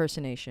maybe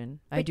impersonation.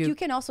 But I do. you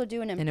can also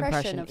do an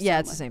impression of Yeah, someone.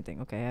 it's the same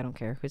thing. Okay, I don't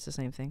care. It's the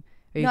same thing.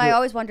 No, I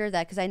always wonder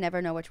that because I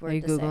never know which word to say.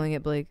 Are you to Googling say.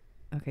 it, Blake?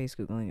 Okay, he's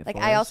Googling it. Like,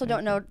 for I us. also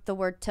don't know the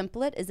word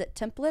template. Is it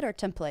template or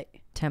template?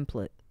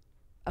 Template.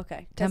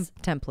 Okay.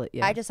 Template,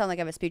 yeah. I just sound like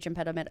I have a speech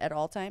impediment at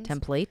all times.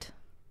 Template?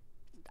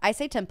 I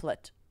say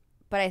template,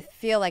 but I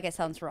feel like it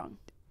sounds wrong.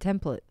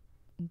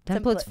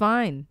 Template's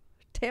fine.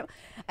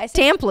 I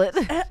say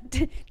Template.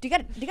 do you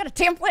got a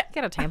template?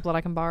 Got a template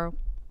I can borrow?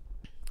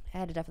 I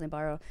had to definitely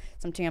borrow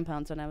some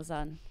tampons when I was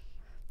on.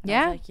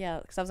 Yeah? I was like, yeah,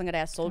 because I wasn't going to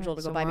ask Souljoel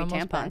to so go buy we're me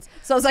almost tampons. back.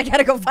 So I was like, I got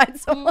to go find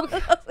someone. I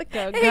was like,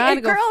 hey,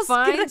 Gotta go girls,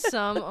 find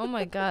some. Oh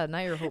my God, now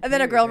you're hoping. And then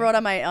a girl wrote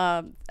on my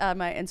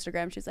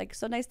Instagram, she's like,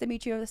 so nice to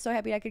meet you. I was so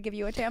happy I could give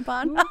you a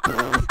tampon.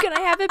 Can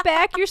I have it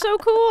back? You're so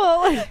cool.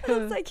 I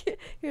was like,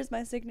 here's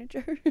my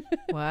signature.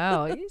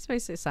 Wow, you're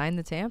supposed to sign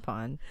the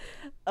tampon.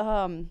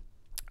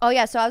 Oh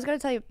yeah, so I was gonna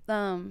tell you.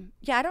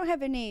 Yeah, I don't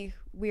have any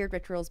weird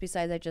rituals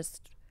besides I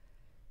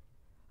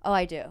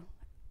do.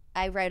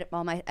 I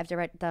have to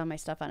write down my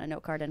stuff on a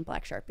note card in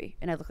black Sharpie,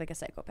 and I look like a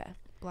psychopath.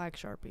 Black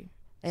Sharpie.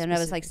 And I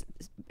was like,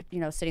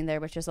 sitting there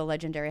with just a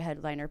legendary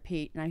headliner,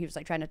 Pete, and he was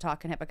like trying to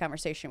talk and have a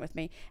conversation with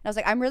me. And I was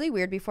like, I'm really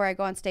weird before I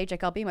go on stage.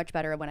 Like, I'll be much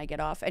better when I get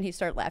off. And he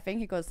started laughing.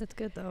 He goes, "That's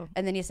good though."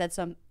 And then he said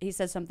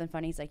something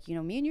funny. He's like,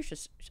 me and you should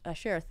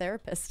share a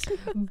therapist.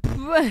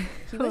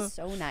 He was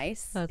so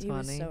nice. That's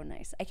funny. He was so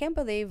nice. I can't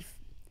believe.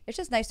 It's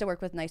just nice to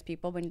work with nice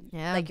people when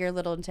like you're a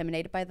little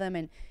intimidated by them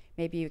and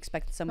maybe you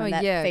expect someone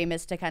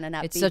famous to kind of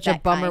not be that kind. It's such a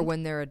bummer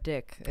when they're a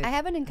dick. I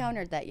haven't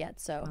encountered that yet,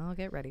 so I'll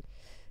get ready.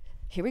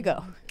 Here we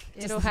go.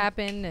 It'll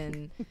happen,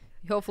 and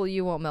hopefully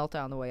you won't melt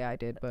down the way I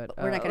did. But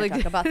we're not going to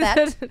talk about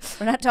that.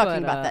 We're not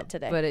talking about that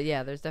today. But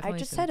there's definitely. I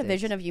just had a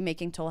vision of you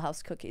making Toll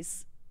House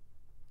cookies.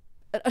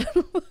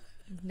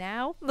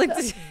 Now, I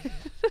don't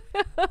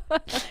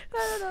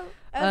know.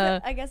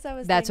 I guess I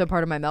was. That's a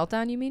part of my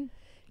meltdown. You mean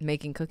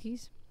making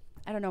cookies?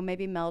 I don't know,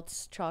 maybe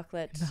melts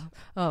chocolate.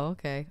 Oh,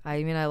 okay.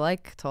 I mean, I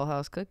like Toll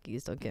House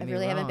cookies. Don't get me wrong. I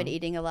really haven't been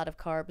eating a lot of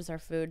carbs or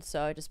food,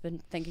 so I've just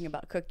been thinking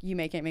about you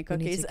making me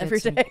cookies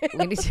every day.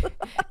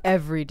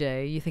 Every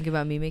day. You think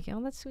about me making.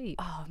 Oh, that's sweet.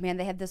 Oh man,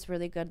 they have this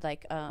really good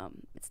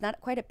it's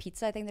not quite a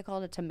pizza. I think they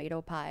call it a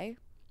tomato pie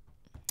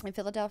in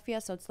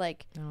Philadelphia. So it's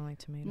like I don't like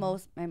tomato.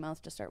 My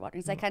mouth just started watering.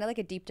 It's like kind of like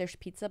a deep dish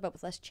pizza, but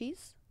with less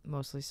cheese.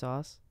 Mostly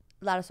sauce.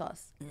 A lot of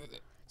sauce.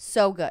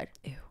 So good.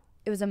 Ew.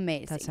 It was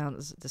amazing. That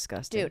sounds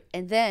disgusting, dude.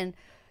 And then,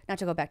 not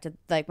to go back to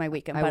like my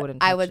weekend, I but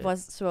wouldn't.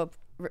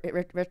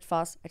 Rich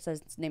Foss. I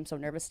said his name so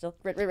nervous still.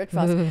 Rich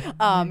Foss.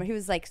 He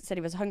was said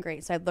he was hungry,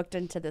 so I looked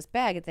into this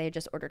bag and they had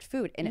just ordered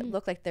food, and it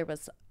looked like there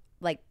was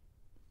like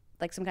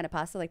some kind of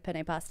pasta, like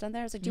penne pasta in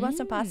there. I was like, "Do you want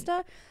some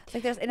pasta?"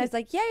 Like there's, and I was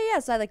like, "Yeah."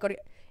 So I go to.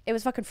 It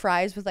was fucking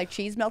fries with like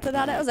cheese melted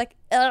on it. I was like,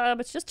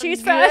 it's just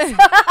cheese fries.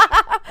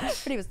 But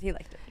he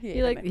liked it.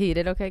 He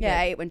did okay. Yeah,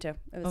 good. I ate one too.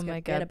 It was oh good. my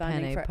god,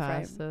 penne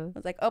pasta. I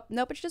was like, oh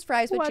nope, it's just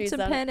fries with cheese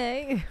on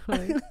it.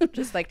 Penne?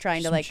 Just like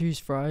trying to cheese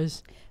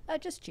fries.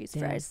 Just cheese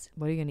fries.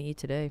 What are you gonna eat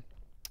today?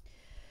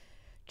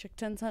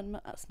 Chickens on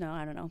us? No,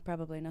 I don't know.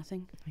 Probably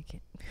nothing. I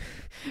can't.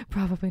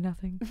 Probably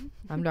nothing.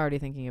 I'm already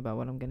thinking about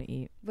what I'm gonna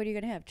eat. What are you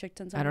gonna have?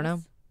 Chickens on I don't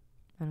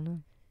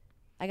know.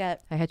 I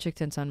had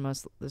chickens on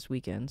mus this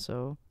weekend,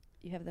 so.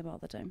 You have them all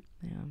the time.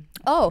 Yeah.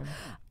 Oh,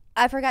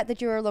 I forgot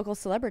that you were a local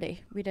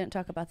celebrity. We didn't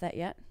talk about that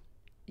yet.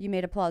 You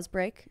made Applause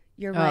Break.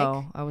 Your mic.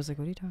 Oh, I was like,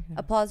 what are you talking about?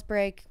 Applause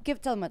Break.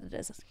 Tell them what it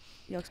is.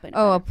 You'll explain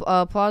it.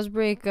 Applause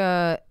Break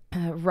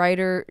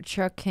writer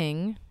Chuck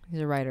King.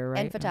 He's a writer,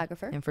 right? And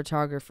photographer.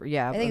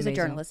 Yeah. I think he's a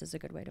journalist is a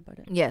good way to put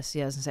it. Yes.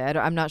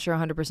 I'm not sure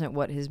 100%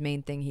 what his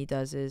main thing he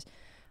does is.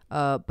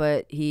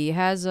 But he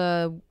has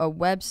a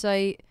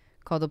website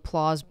called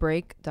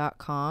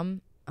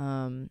applausebreak.com.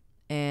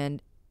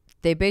 And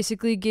they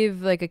basically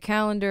give like a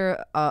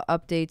calendar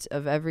updates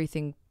of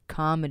everything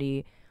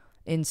comedy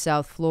in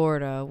South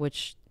Florida,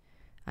 which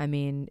I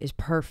mean is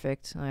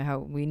perfect. How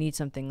we need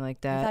something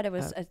like that. I thought it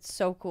was it's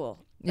so cool.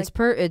 It's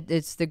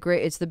it's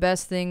the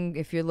best thing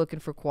if you're looking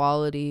for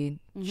quality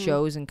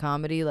shows and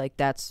comedy. Like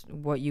that's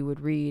what you would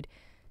read.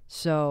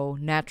 So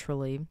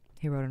naturally,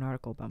 he wrote an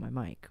article about my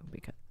mic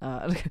because,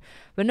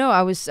 but no,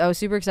 I was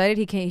super excited.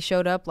 He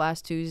showed up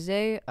last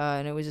Tuesday,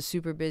 and it was a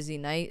super busy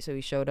night. So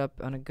he showed up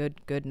on a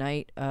good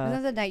night. Wasn't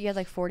that the night you had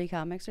like 40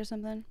 comics or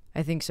something?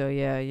 I think so.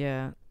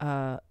 Yeah.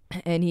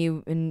 And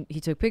he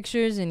took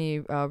pictures and he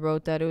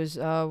wrote that it was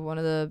one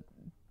of the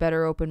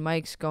better open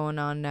mics going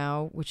on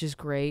now, which is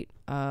great.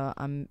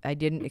 I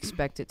didn't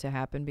expect it to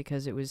happen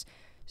because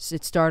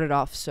it started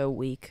off so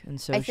weak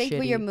and so. I think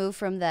when your move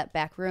from that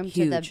back room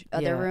to the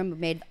other room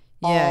made.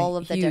 All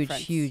of the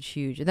difference.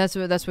 Huge. And that's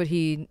what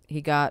he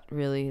got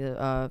really.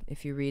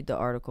 If you read the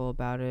article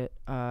about it,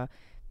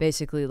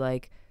 basically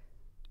like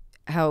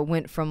how it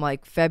went from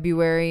like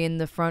February in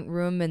the front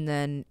room, and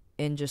then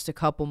in just a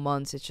couple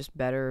months, it's just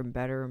better and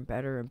better and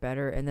better and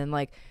better. And then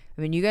like,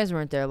 I mean, you guys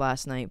weren't there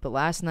last night, but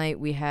last night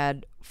we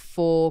had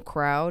full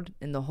crowd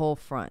in the whole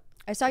front.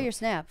 I saw your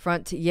snap.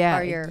 Front to my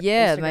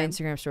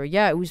Instagram story.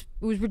 Yeah, it was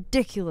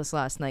ridiculous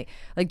last night.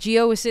 Like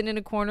Gio was sitting in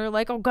a corner,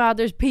 like, oh God,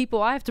 there's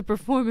people. I have to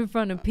perform in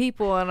front of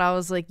people, and I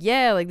was like,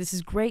 yeah, like this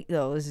is great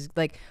though. This is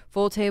like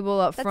full table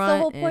up front. That's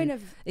the whole point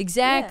of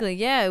exactly.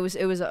 Yeah, it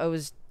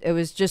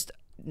was just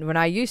when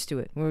I used to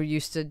it. We were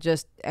used to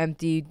just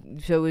empty.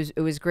 So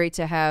it was great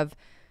to have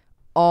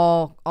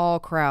all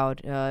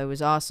crowd. It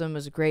was awesome. It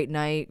was a great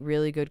night.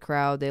 Really good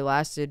crowd. They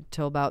lasted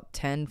till about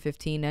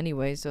 10-15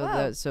 anyway. So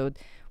wow. So it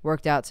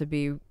worked out to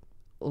be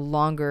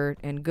longer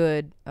and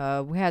good.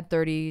 We had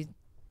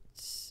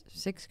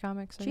 36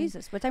 comics.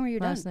 Jesus, what time were you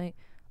last done? night?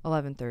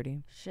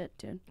 11:30. Shit,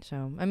 dude.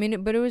 So I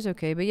mean, but it was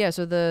okay. But yeah,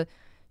 so the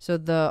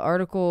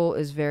article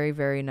is very,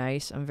 very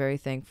nice. I'm very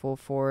thankful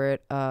for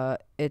it.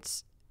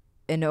 It's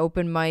an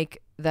open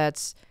mic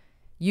that's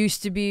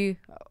used to be,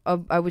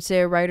 I would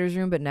say, a writer's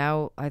room, but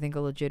now I think a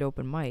legit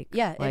open mic.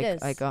 Yeah, like,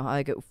 it is.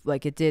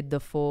 Like it did the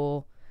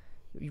full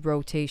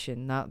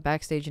rotation. Not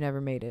backstage, never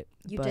made it.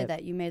 You did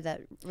that. You made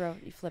that row.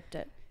 You flipped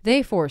it.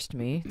 They forced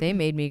me. They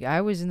made me.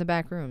 I was in the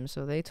back room,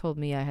 so they told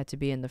me I had to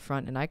be in the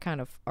front, and I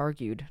kind of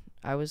argued.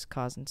 I was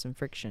causing some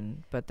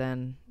friction, but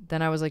then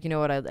I was like, you know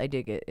what? I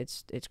dig it.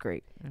 It's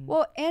great.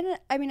 Well, and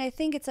I mean, I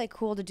think it's like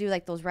cool to do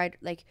like those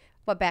like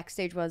what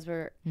backstage was,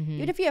 where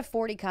even if you have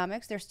 40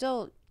 comics, there's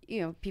still,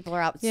 you know, people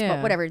are out,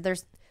 whatever.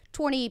 There's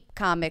 20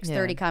 comics,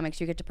 30 comics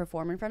you get to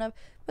perform in front of,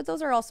 but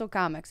those are also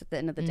comics at the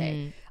end of the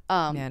day.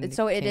 And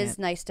so it is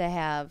nice to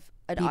have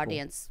an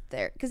audience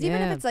there, because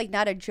even if it's like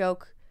not a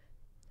joke,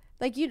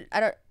 like you're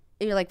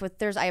like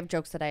I have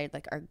jokes that I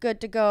like are good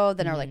to go,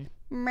 then are like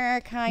meh,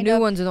 kind of. New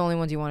ones are the only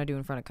ones you want to do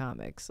in front of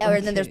comics. Or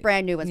then there's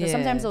brand new ones. But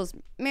sometimes those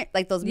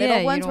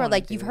middle ones where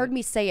like you've heard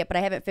me say it, but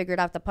I haven't figured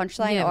out the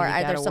punchline, or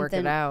there's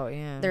something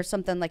there's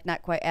something like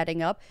not quite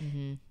adding up.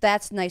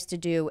 That's nice to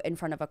do in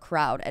front of a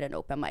crowd at an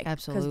open mic.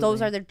 Absolutely. Because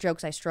those are the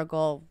jokes I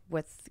struggle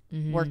with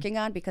working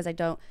on, because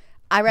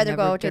I rather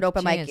go to an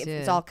open mic if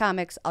it's all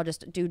comics. I'll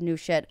just do new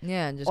shit.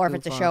 Yeah, just or if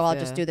it's a show, I'll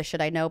just do the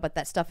shit I know. But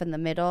that stuff in the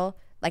middle,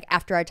 like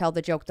after I tell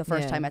the joke the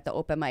first time at the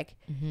open mic,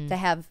 to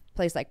have a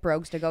place like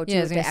Brogues to go to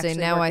I was gonna to say,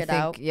 actually now work I it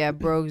out. think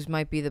Brogues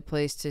might be the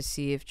place to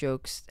see if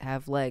jokes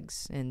have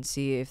legs and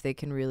see if they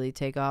can really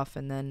take off,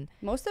 and then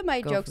most of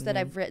my jokes that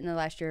I've written the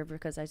last year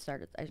because I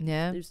started.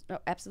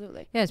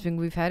 Absolutely. Yeah,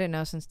 we've had it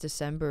now since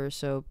December,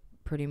 so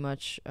pretty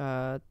much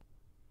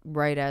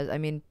right as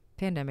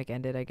pandemic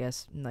ended, I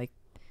guess, like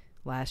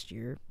last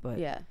year, but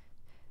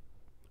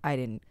I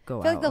didn't go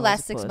out. I feel like the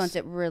last 6 months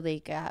it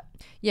really got.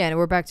 Yeah, and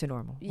we're back to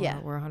normal. Yeah,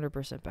 we're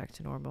 100% back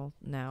to normal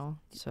now.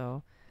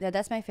 So yeah,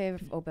 that's my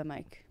favorite open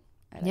mic.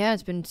 Yeah,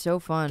 it's been so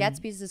fun.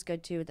 Gatsby's is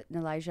good too.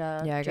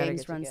 Elijah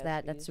James runs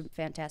that. That's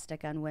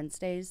fantastic on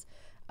Wednesdays.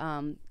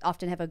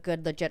 Often have a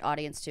good legit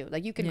audience too.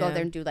 Like you can go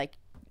there and do like,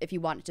 if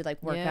you wanted to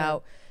like work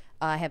out.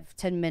 I have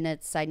 10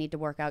 minutes. I need to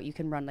work out. You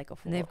can run like a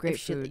full. And they have great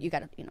food. You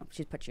gotta,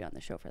 she's put you on the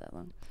show for that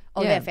long.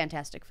 Oh, they have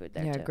fantastic food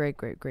there too. Yeah,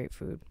 great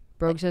food.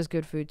 Brogues has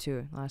good food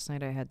too. Last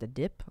night I had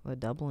the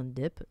Dublin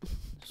dip.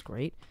 It's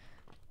great.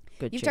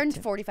 Good. You've turned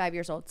 45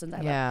 years old since I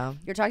left. Yeah.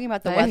 You're talking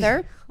about the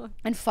weather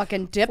and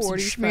fucking dips and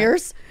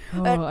schmears.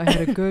 Oh, I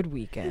had a good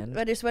weekend.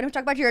 But when we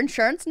talk about your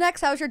insurance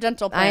next, how's your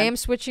dental plan? I am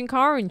switching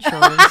car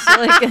insurance.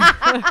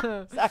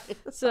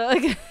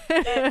 Sorry.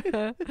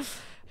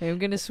 I'm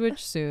gonna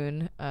switch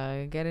soon.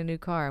 Get a new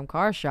car. I'm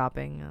car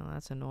shopping. Oh,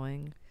 that's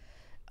annoying.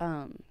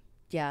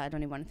 Yeah, I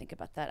don't even want to think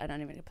about that. I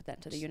don't even put that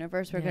into the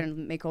universe. We're gonna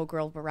make old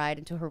girl ride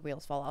until her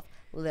wheels fall off.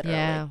 Literally.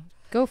 Yeah.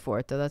 Go for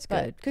it though. That's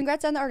good.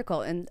 Congrats on the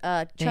article. And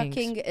Chuck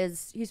King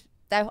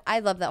I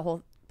love that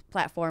whole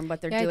platform.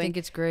 What they're doing. I think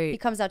it's great. He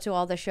comes out to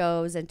all the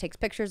shows and takes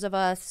pictures of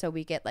us, so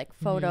we get like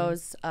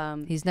photos.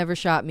 He's never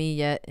shot me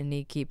yet, and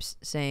he keeps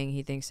saying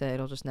he thinks that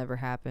it'll just never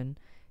happen.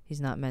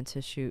 He's not meant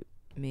to shoot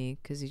me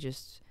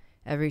because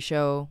every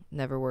show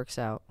never works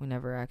out. We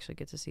never actually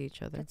get to see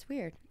each other. That's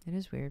weird. It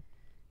is weird.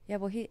 Yeah,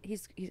 well,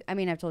 he's I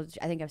mean, I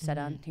think I've said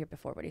on here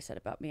before what he said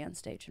about me on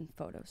stage in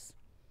photos.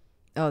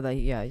 Oh,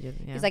 yeah.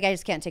 He's like, I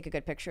just can't take a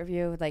good picture of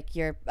you. Like,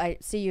 I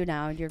see you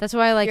now, and that's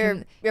why I like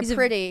him. You're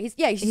pretty.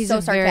 He's so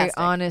a sarcastic. Very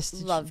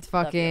honest,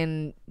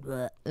 fucking.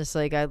 It's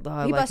like I he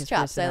like busts his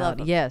chops. I love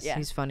him. Yes,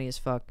 he's funny as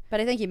fuck. But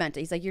I think he meant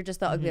it. He's like, you're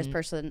just the ugliest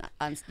person.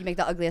 You make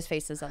the ugliest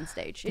faces on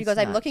stage. He goes,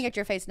 I'm looking at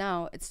your face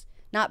now. It's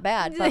not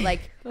bad, but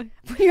like when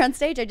you're on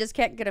stage, I just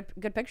can't get a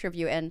good picture of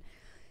you. And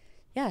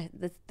yeah,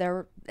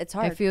 it's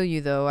hard. I feel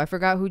you though. I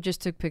forgot who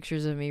just took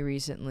pictures of me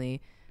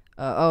recently.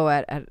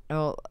 I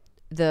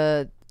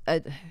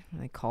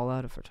call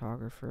out a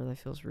photographer. That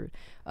feels rude.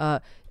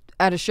 At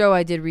a show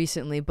I did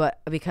recently,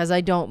 but because I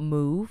don't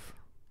move,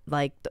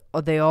 like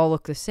they all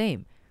look the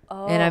same.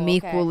 Oh, and I'm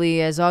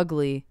equally as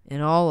ugly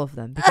in all of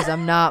them because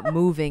I'm not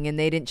moving, and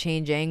they didn't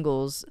change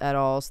angles at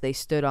all. So they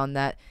stood on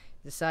the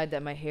side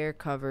that my hair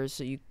covers,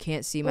 so you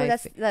can't see my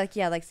face. See,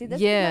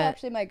 this is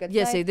actually my good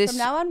side. See, this from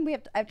now on,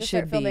 I have to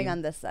start filming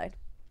on this side.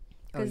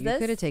 Oh, you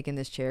could have taken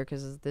this chair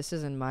because this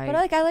isn't my. But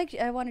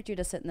I wanted you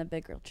to sit in the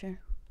big girl chair.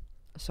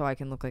 So I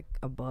can look like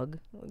a bug.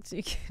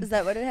 Is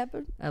that what it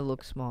happened? I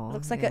look small.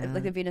 Looks like a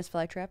Venus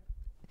flytrap.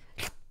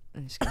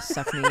 And just gonna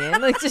suck me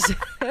in, like just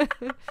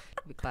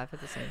We clap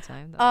at the same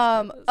time.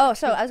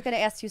 So I was going to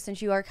ask you,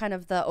 since you are kind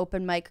of the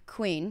open mic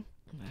queen,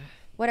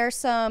 what are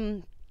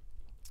some,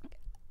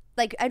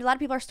 like, a lot of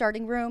people are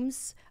starting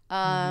rooms.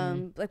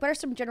 Like, what are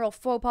some general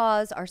faux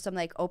pas or some,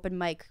 like, open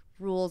mic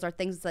rules or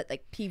things that,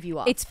 like, peeve you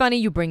off? It's funny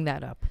you bring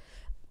that up.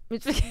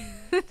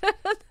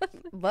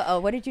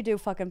 What did you do,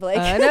 fucking Blake?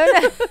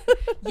 No.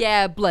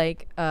 Yeah,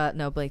 Blake.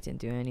 No, Blake didn't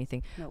do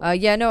anything.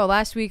 No.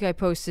 Last week I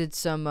posted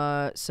some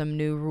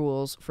new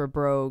rules for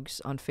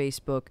brogues on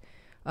Facebook,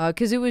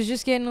 because it was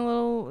just getting it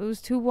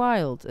was too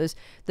wild. It was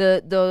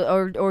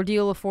the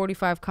ordeal of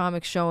 45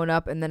 comics showing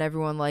up and then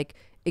everyone like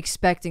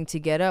expecting to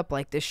get up.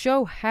 Like, the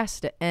show has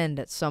to end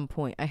at some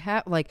point. I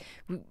have like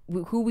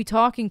who we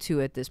talking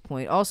to at this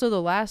point? Also,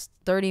 the last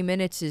 30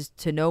 minutes is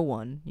to no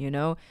one, you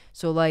know?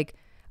 So like,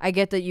 I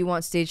get that you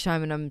want stage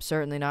time, and I'm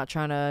certainly not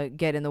trying to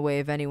get in the way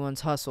of anyone's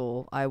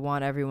hustle. I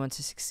want everyone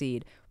to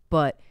succeed.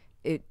 But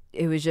it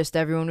was just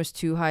everyone was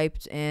too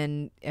hyped,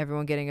 and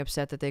everyone getting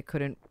upset that they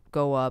couldn't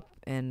go up,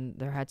 and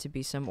there had to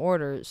be some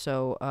order.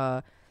 So,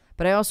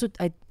 but I also,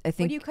 I think...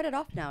 When do you cut it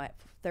off now, at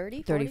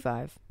 30?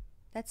 35.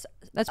 That's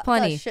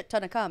plenty. A shit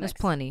ton of comics.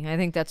 That's plenty. I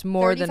think that's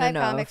more than enough.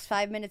 35 comics,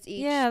 5 minutes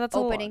each. Yeah, that's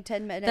opening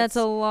 10 minutes. That's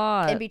a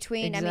lot. In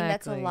between, exactly. I mean,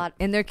 that's a lot.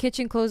 And their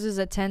kitchen closes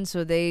at 10,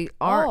 so they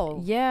aren't.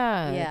 Oh,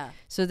 yeah.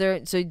 So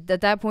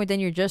at that point, then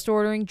you're just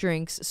ordering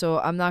drinks. So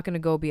I'm not going to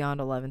go beyond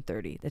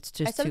 11:30. That's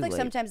just too late.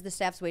 Sometimes the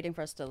staff's waiting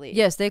for us to leave.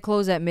 Yes, they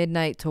close at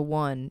midnight to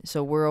 1,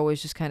 so we're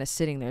always just kind of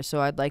sitting there.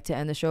 So I'd like to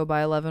end the show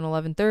by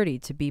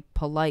 11:30 to be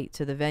polite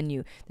to the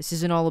venue. This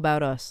isn't all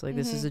about us. Like,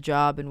 this is a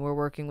job, and we're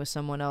working with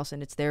someone else,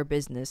 and it's their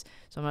business.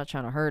 So I'm not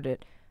trying to hurt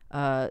it.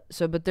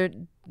 But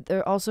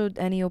they're also,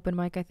 any open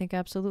mic, I think,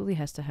 absolutely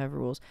has to have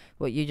rules.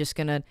 What, you're just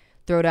gonna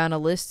throw down a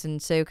list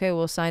and say, okay,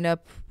 we'll sign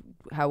up,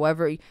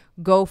 however,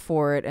 go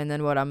for it, and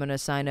then what, I'm gonna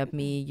sign up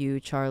me, you,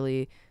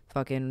 Charlie,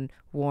 fucking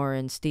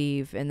Warren,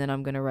 Steve, and then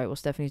I'm gonna write, well,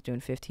 Stephanie's doing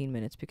 15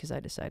 minutes because I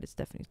decided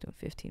Stephanie's doing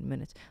 15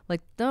 minutes.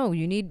 Like, no,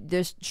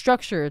 there's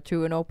structure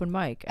to an open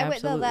mic.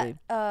 Absolutely.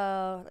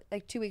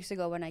 Like 2 weeks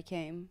ago when I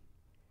came.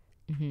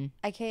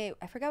 I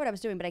forgot what I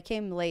was doing, but I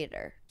came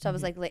later. So I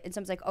was like late, and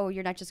someone's like, oh,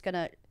 you're not just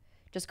gonna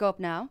just go up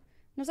now? And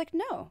I was like,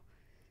 no.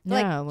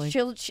 Yeah,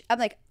 I'm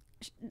like,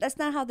 that's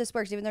not how this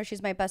works, even though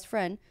she's my best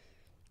friend.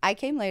 I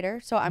came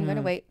later, so I'm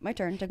gonna wait my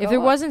turn to go. If there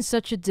up. wasn't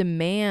such a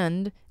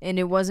demand and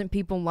it wasn't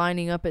people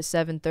lining up at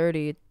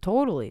 7:30,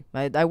 totally.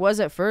 I was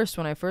at first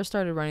when I first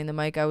started running the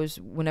mic. I was,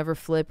 whenever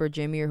Flip or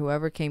Jimmy or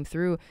whoever came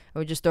through, I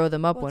would just throw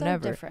them up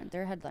whenever. They're different.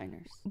 They're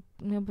headliners.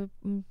 No, but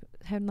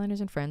headliners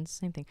and friends,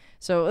 same thing.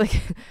 So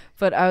like,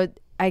 but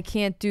I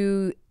can't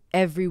do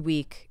every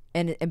week,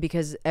 and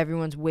because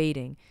everyone's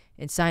waiting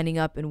and signing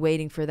up and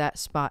waiting for that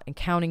spot and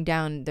counting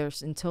down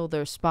until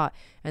their spot,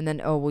 and then,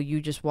 oh, well, you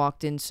just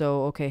walked in,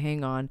 so okay,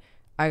 hang on,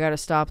 I gotta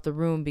stop the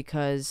room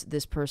because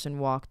this person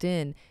walked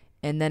in,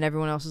 and then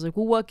everyone else is like,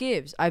 well, what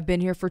gives? I've been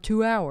here for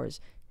 2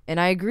 hours. And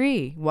I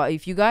agree. Well,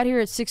 if you got here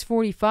at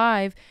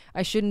 6:45,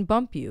 I shouldn't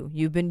bump you.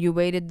 You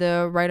waited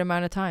the right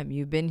amount of time.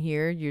 You've been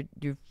here.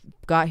 You've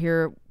got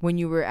here when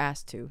you were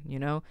asked to, you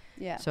know?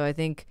 Yeah. So I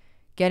think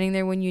getting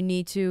there when you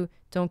need to.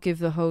 Don't give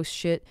the host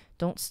shit.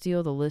 Don't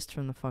steal the list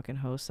from the fucking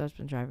host. That's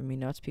been driving me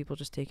nuts. People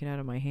just taking it out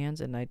of my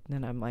hands, and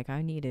then I'm like,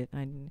 I need it.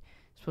 I'm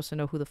supposed to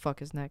know who the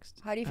fuck is next.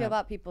 How do you feel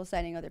about people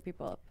signing other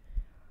people up?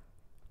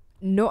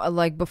 No,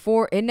 like,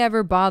 before, it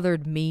never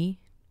bothered me.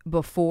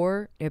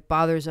 Before, it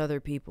bothers other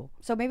people.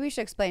 So maybe we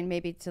should explain,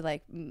 maybe to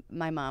like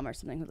my mom or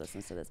something who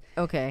listens to this.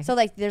 Okay. So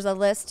like, there's a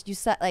list. You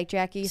set, like,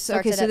 Jacky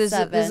starts at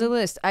 7. There's a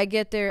list. I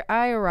get there.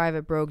 I arrive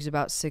at Brogues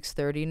about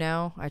 6:30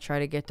 now. I try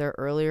to get there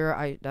earlier.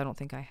 I don't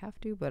think I have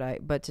to,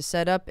 but to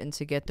set up and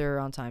to get there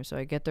on time. So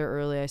I get there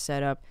early. I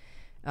set up,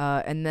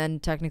 and then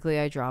technically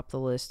I drop the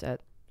list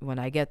when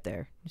I get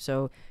there.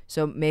 So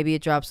maybe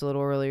it drops a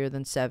little earlier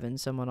than 7.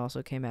 Someone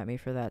also came at me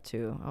for that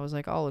too. I was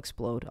like, I'll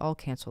explode. I'll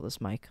cancel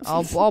this mic.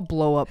 I'll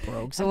blow up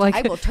Brogue. So like,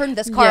 I will turn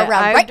this car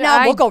around right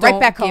now. We'll go right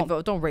back home.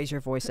 Don't raise your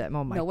voice at me.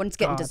 Oh my No one's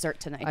getting dessert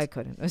tonight. I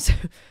couldn't.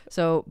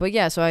 So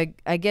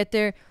I get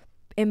there,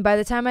 and by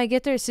the time I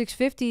get there at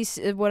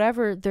 6:50,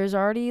 whatever, there's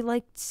already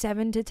like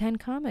 7 to 10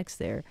 comics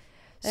there.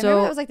 I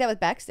remember it was like that with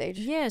Backstage.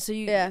 Yeah. So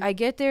I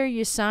get there,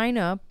 you sign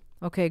up.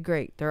 Okay,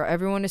 great.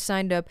 Everyone is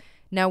signed up.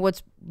 Now,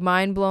 what's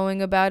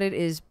mind-blowing about it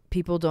is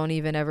people don't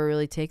even ever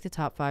really take the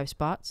top 5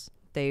 spots.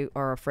 They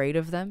are afraid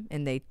of them,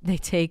 and they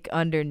take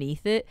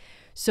underneath it.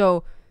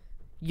 So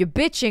you're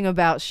bitching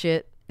about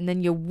shit, and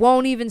then you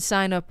won't even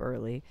sign up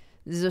early.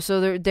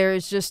 So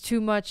there's just too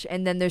much,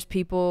 and then there's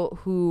people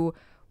who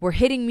were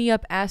hitting me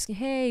up asking,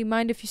 hey,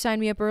 mind if you sign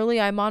me up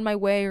early? I'm on my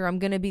way, or I'm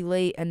going to be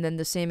late. And then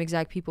the same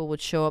exact people would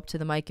show up to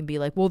the mic and be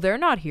like, well, they're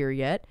not here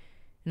yet.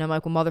 And I'm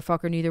like, well,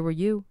 motherfucker, neither were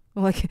you.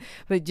 Like,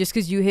 but just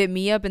because you hit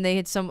me up and they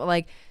hit some,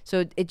 like,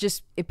 so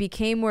it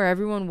became where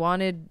everyone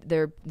wanted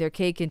their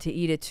cake and to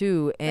eat it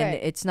too. And right.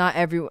 It's not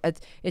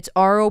it's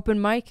our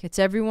open mic. It's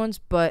everyone's,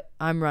 but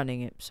I'm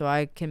running it. So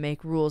I can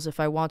make rules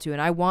if I want to.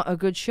 And I want a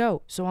good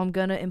show. So I'm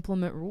going to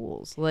implement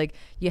rules. Like,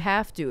 you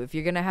have to. If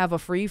you're going to have a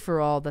free for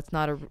all, that's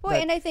not a... Well,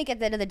 and I think at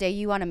the end of the day,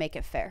 you want to make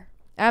it fair.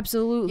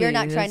 Absolutely. You're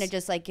not trying to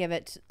just like give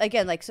it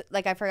again.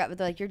 Like I forgot, but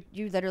like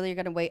you literally are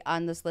gonna wait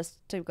on this list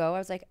to go. I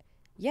was like,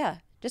 yeah,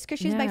 just because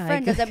she's my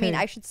friend doesn't mean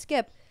I should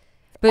skip.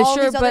 But all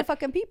these other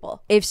fucking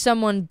people. If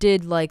someone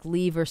did like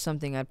leave or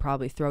something, I'd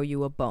probably throw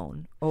you a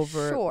bone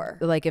over. Sure.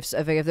 Like if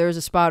there was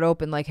a spot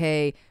open, like,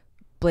 hey,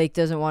 Blake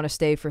doesn't want to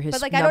stay for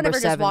his like, number 7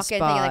 spot. But like I don't ever just walk in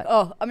thinking like,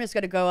 oh, I'm just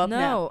gonna go up.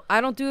 No,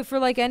 I don't do it for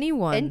like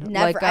anyone.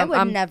 Never. Like, I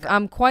would never.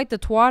 I'm quite the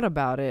twat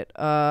about it.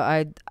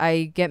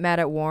 I get mad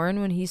at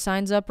Warren when he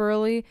signs up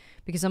early.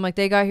 Because I'm like,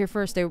 they got here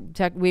first.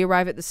 We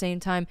arrive at the same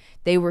time.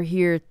 They were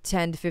here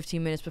 10 to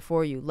 15 minutes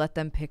before you. Let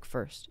them pick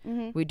first.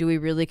 Mm-hmm. Do we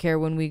really care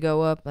when we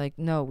go up? Like,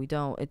 no, we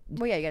don't.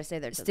 Well, yeah, you gotta stay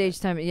there. Stage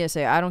time. Yeah,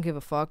 say I don't give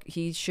a fuck.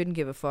 He shouldn't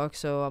give a fuck.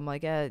 So I'm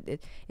like, yeah,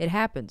 it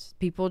happens.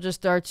 People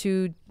just start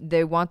to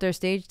they want their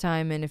stage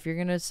time, and if you're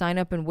gonna sign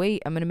up and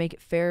wait, I'm gonna make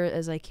it fair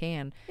as I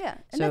can. Yeah,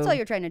 and that's all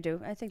you're trying to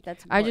do. I think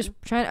that's important.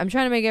 I'm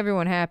trying to make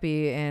everyone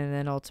happy, and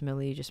then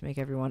ultimately just make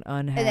everyone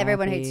unhappy. And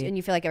everyone hates you, and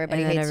you feel like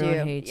everybody hates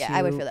you. Yeah,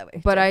 I would feel that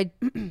way. But I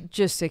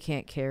just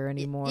can't care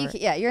anymore.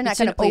 You're not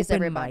going to please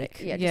everybody.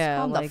 Mic. Yeah, just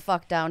calm the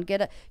fuck down.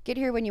 Get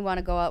here when you want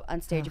to go out on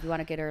stage if you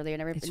want to get early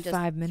and everything. It's just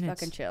 5 minutes.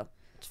 Fucking chill.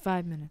 It's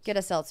 5 minutes. Get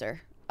a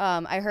seltzer.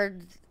 I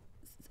heard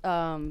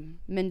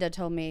Minda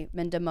told me,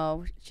 Minda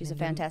Mo, she's a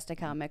fantastic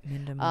comic,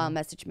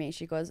 messaged me.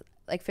 She goes,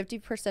 like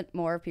 50%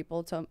 more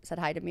people said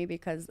hi to me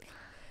because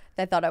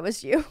they thought I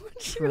was you.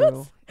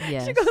 True.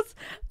 Yes. She goes,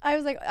 I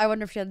was like, I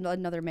wonder if she had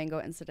another mango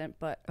incident,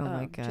 but oh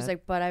my God. She's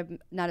like, but I'm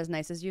not as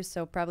nice as you,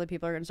 so probably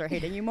people are gonna start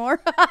hating you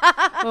more.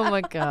 Oh my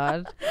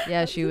God.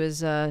 Yeah, she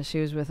was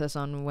with us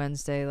on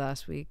Wednesday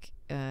last week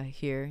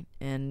here,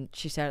 and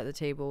she sat at the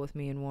table with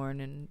me and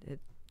Warren, and it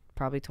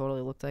probably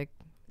totally looked like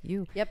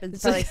you. Yep,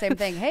 it's probably the same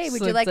thing. Hey,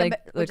 would you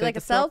like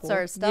a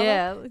seltzer or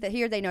Stella? Yeah.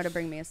 Here they know to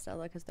bring me a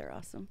Stella because they're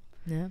awesome.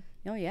 Yeah.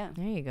 Oh yeah.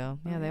 There you go.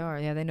 Yeah, they are.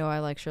 Yeah, they know I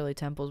like Shirley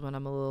Temples when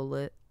I'm a little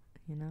lit.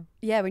 You know?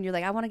 Yeah, when you're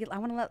like, I want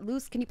to let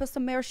loose. Can you put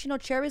some maraschino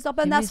cherries up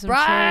in that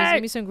Sprite?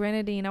 Give me some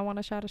grenadine. I want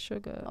a shot of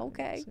sugar.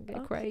 Okay.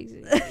 Get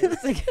crazy.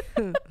 Such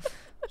a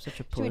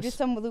puss. Should we do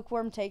some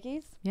lukewarm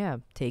takeys? Yeah,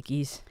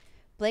 takeys.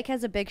 Blake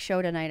has a big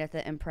show tonight at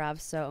the Improv,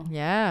 so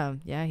yeah,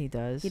 he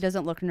does. He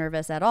doesn't look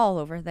nervous at all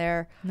over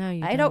there. No,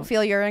 I don't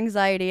feel your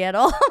anxiety at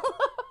all.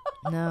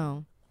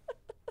 No.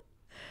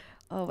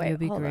 Oh wait, it'll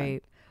be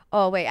great.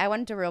 Oh wait, I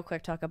wanted to real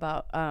quick talk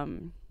about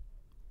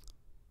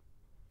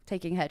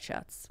taking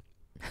headshots.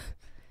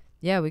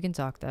 Yeah, we can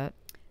talk that.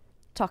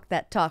 Talk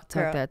that talk,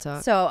 girl. Talk that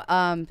talk. So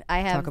I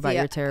have talk about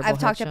your terrible I've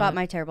talked headshot. about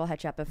my terrible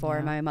headshot before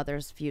and my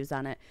mother's views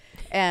on it.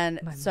 And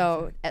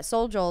so at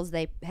Soul Joel's,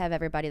 they have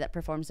everybody that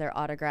performs their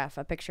autograph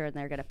a picture, and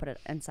they're going to put it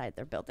inside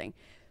their building.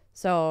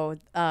 So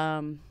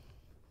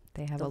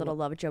they have the little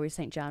love of Joey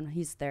St. John.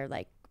 He's there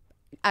like,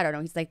 I don't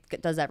know. He's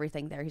like, does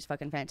everything there. He's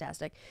fucking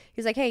fantastic.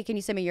 He's like, hey, can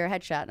you send me your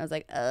headshot? And I was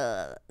like,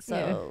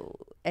 So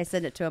I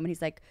sent it to him, and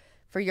he's like,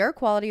 for your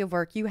quality of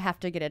work, you have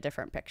to get a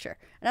different picture.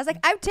 And I was like,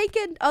 I've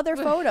taken other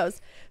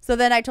photos. So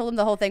then I told him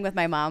the whole thing with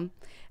my mom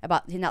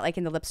about not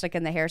liking the lipstick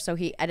and the hair. So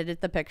he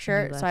edited the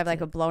picture. So I have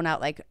like a blown out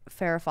like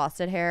Farrah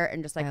Fawcett hair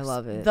and just like I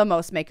love it. The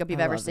most makeup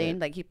you've ever seen.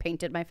 Like he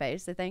painted my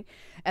face, I think.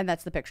 And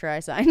that's the picture I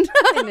signed.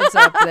 And it's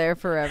up there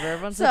forever.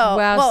 Everyone's like,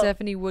 wow,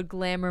 Stephanie Wood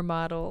glamour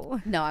model.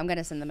 No, I'm going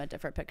to send them a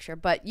different picture.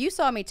 But you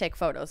saw me take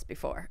photos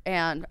before.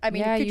 And I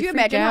mean, could you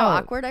imagine how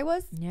awkward I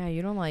was? Yeah,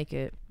 you don't like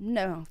it.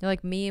 No. You're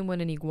like me and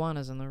when an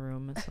iguana's in the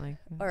room. It's like...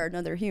 Or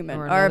another human.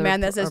 Or a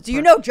man that says, do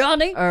you know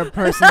Johnny? Or a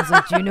person's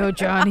like, do you know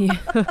Johnny?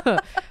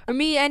 Or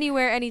me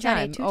anywhere,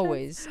 anytime,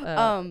 always.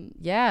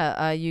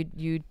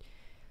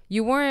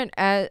 You weren't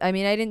as, I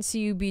mean, I didn't see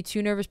you be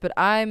too nervous, but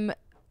I'm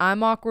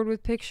awkward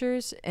with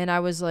pictures, and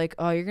I was like,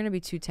 oh, you're gonna be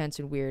too tense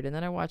and weird. And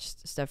then I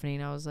watched Stephanie,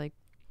 and I was like,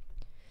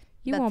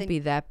 won't be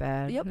that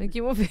bad. Yep. Like,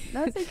 you won't be.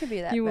 Nothing could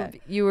be that bad.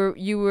 You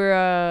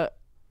were.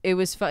 It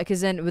was fun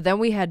because then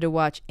we had to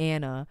watch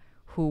Anna,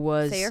 who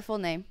was. Say your full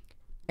name.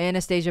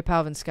 Anastasia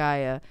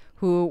Palvinskaya,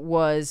 who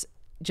was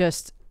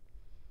just.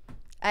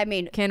 I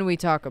mean, can we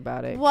talk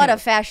about it? What a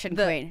fashion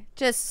queen!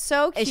 Just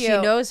so cute. And she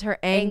knows her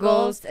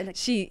angles. And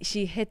she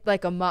hit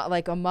like a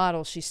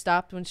model. She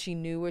stopped when she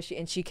knew where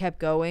she kept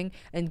going,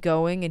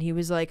 and he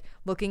was like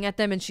looking at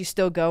them, and she's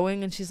still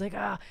going, and she's like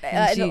ah.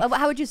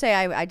 How would you say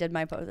I did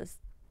my poses?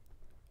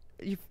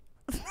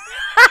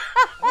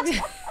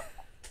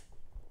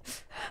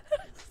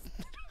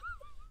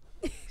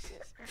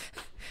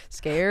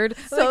 Scared?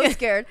 So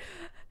scared.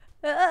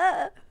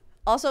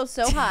 Also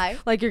so high.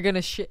 Like you're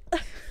gonna shit.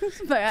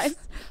 My eyes.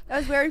 I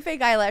was wearing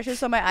fake eyelashes,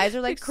 so my eyes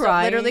are like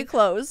literally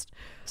closed.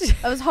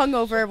 I was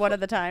hungover one of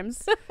the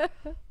times.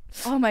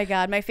 Oh my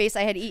God, my face!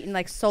 I had eaten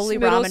like solely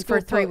ramen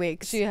for 3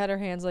 weeks. She had her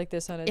hands like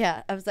this on it.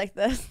 Yeah, I was like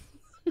this,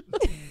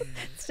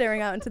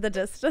 staring out into the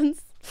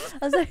distance.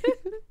 I was like,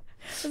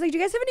 do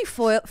you guys have any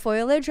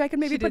foliage I could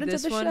maybe put into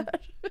the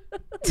shot?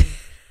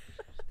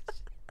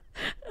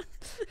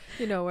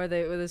 You know, where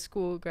the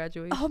school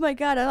graduation. Oh my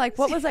God. I'm like,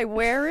 what was I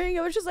wearing?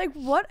 It was just like,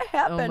 what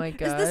happened? Oh my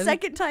God. It's the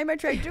second time I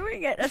tried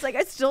doing it. I was like,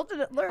 I still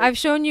didn't learn. I've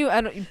shown you.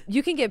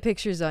 You can get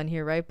pictures on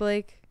here, right,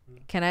 Blake?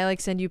 Can I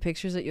like send you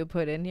pictures that you'll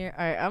put in here?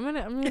 All right, I'm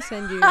gonna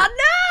send you. No!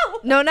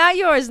 No, not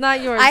yours.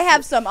 Not yours. I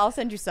have some. I'll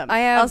send you some.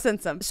 I'll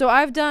send some. So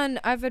I've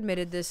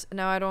admitted this.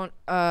 Now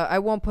I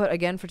won't put,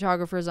 again,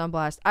 photographers on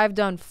blast. I've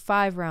done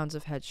 5 rounds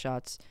of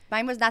headshots.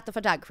 Mine was not the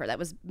photographer. That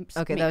was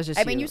okay. me. That was just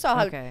I mean, you saw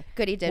how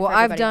good he did. Well,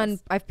 for else.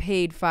 I've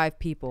paid 5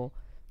 people.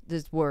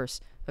 This is worse.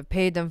 I've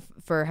paid them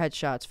for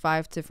headshots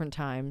 5 different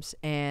times,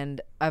 and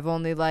I've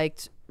only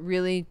liked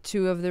really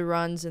 2 of the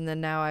runs, and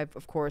then now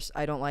of course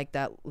I don't like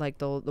that, like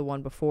the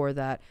one before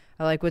that.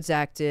 I like what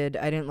Zach did.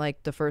 I didn't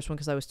like the first one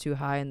because I was too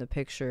high in the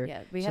picture.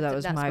 Yeah, we so have that to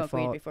was not my smoke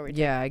fault. weed before we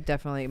yeah, I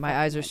definitely. My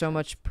eyes are so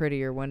much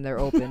prettier when they're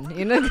open.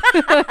 You know,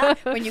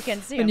 when you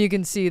can see when them. you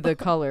can see the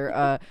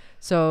color.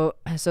 So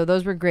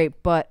those were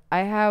great, but I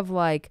have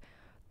like,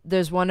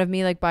 there's one of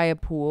me like by a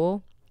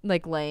pool,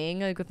 like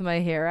laying like with my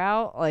hair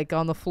out like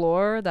on the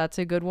floor. That's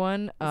a good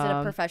one. Is it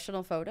a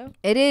professional photo?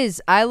 It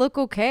is. I look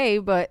okay,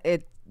 but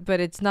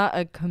it's not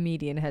a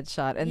comedian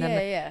headshot. And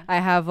then I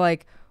have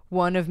like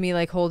one of me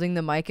like holding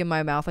the mic in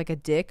my mouth like a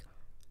dick,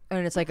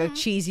 and it's like a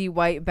cheesy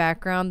white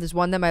background. There's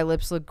one that my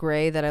lips look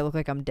gray, that I look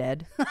like I'm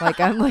dead. Like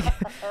I'm like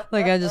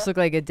like I just look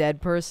like a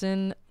dead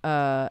person.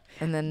 And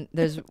then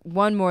there's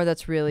one more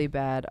that's really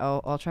bad.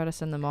 I'll try to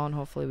send them all, and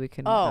hopefully we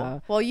can.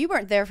 Well, you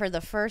weren't there for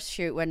the first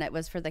shoot when it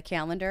was for the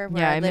calendar,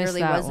 where I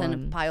literally was in a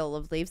pile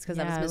of leaves because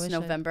I was Miss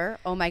November.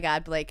 Oh my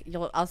God, Blake,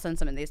 I'll send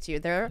some of these to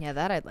you. Yeah,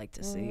 that I'd like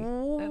to see.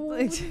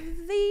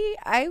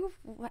 I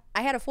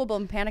had a full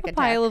blown panic attack.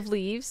 Pile of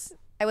leaves.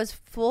 I was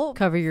full.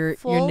 Cover your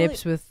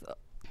nips with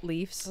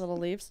leaves. Little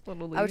leaves.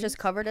 I was just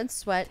covered in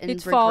sweat and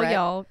it's regret. Fall,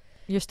 y'all.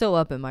 You're still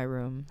up in my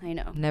room. I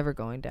know. Never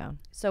going down.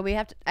 So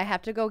I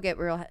have to go get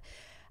real.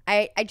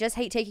 I just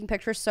hate taking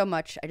pictures so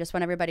much. I just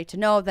want everybody to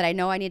know that I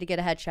know I need to get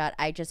a headshot.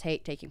 I just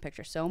hate taking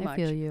pictures so much. I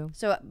feel you.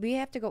 So we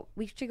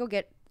should go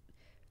get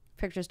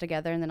pictures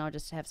together, and then I'll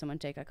just have someone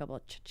take a couple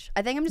of.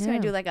 I think I'm just gonna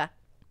do like a.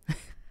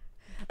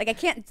 Like I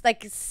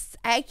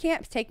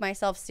can't take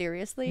myself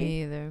seriously.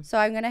 Me either. So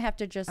I'm gonna have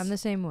to just. I'm the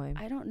same way.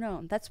 I don't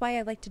know. That's why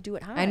I like to do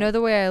it high. I know the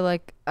way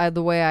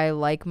I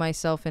like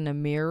myself in a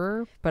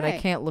mirror, but I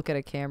can't look at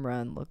a camera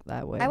and look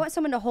that way. I want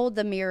someone to hold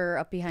the mirror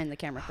up behind the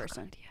camera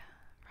person. God, yeah,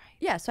 right.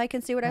 Yeah, so I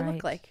can see what I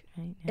look like,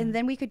 right, yeah. and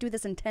then we could do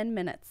this in 10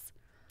 minutes.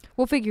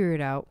 We'll figure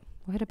it out.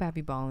 We'll hit up Abby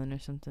Ballin or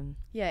something.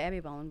 Yeah, Abby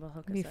Ballin will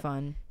hook us up. It'd be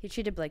fun.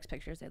 She did Blake's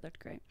pictures. They looked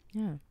great.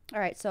 Yeah. All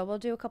right, so we'll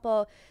do a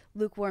couple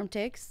lukewarm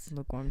takes.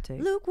 Lukewarm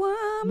takes.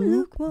 Lukewarm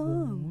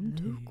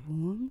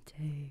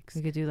takes.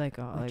 We could do like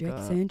Jack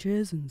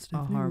Sanchez and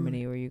stuff. A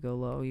harmony where you go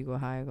low, you go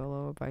high, I go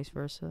low, or vice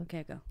versa.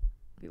 Okay, go.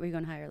 Were you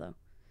going high or low?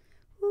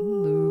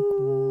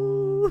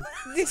 Lukewarm.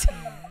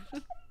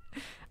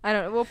 I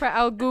don't know.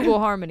 I'll Google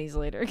harmonies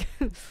later.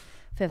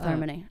 Fifth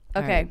harmony.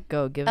 Okay. Right,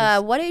 go. Give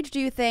us. What age do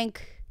you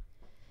think?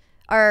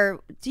 Do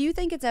you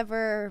think it's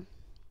ever?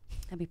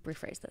 Let me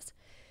rephrase this.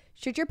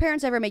 Should your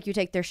parents ever make you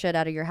take their shit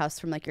out of your house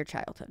from like your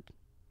childhood?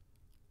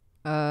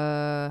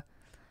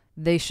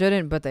 They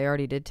shouldn't, but they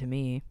already did to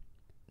me.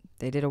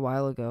 They did a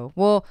while ago.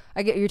 Well,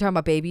 you're talking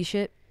about baby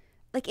shit.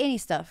 Like any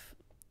stuff.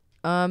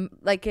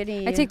 Like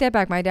any. I take that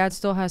back. My dad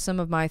still has some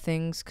of my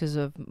things because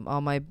of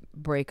all my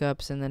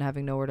breakups and then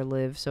having nowhere to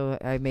live. So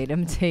I made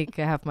him take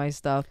half my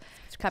stuff.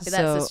 Copy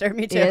that, sister.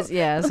 Me too. He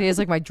has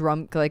like my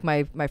drum, like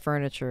my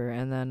furniture,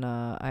 and then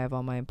I have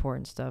all my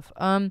important stuff.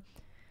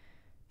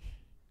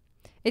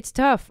 It's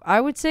tough.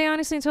 I would say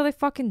honestly until they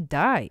fucking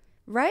die.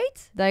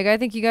 Right? Like I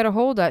think you gotta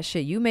hold that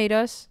shit. You made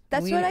us.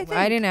 That's what I think.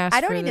 I didn't ask.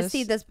 I don't for need this. to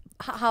see this.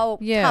 How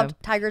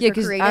tigers yeah, were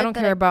created. I don't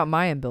care about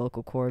my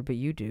umbilical cord, but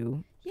you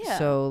do. Yeah.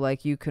 So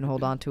like you can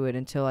hold on to it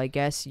until I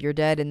guess you're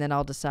dead, and then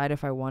I'll decide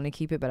if I want to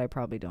keep it, but I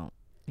probably don't.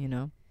 You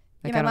know.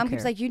 Like, yeah, my mom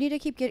keeps like, you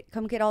need to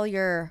come get all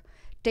your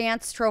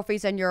dance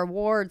trophies and your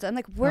awards. I'm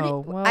like, where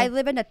I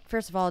live in a.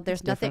 First of all,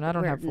 there's nothing. I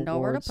don't have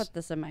nowhere awards. to put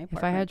this in my apartment.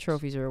 If I had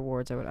trophies or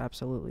awards, I would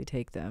absolutely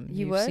take them.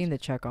 You've would? Seen the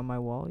check on my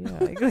wall.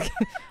 Yeah,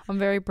 I'm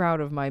very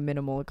proud of my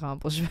minimal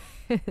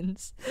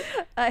accomplishments.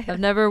 I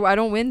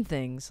don't win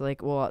things.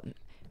 Like, well, I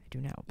do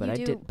now,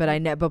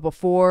 but but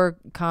before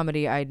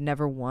comedy, I'd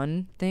never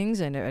won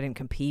things. I didn't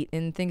compete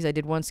in things. I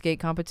did one skate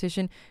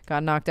competition,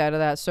 got knocked out of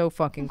that so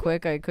fucking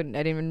quick. I didn't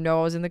even know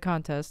I was in the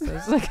contest. I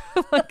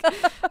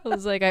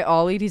was like, I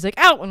ollied. He's like,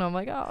 out, and I'm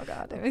like, oh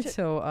god damn it.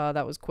 So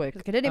that was quick. I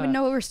didn't even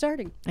know we were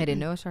starting. I didn't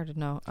know it started.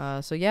 No.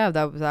 So yeah,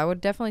 that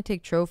would definitely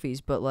take trophies,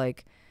 but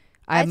like,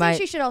 I think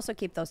she should also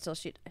keep those till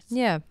she dies.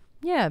 Yeah.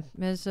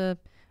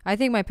 I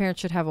think my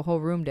parents should have a whole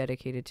room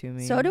dedicated to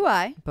me. So do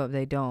I. But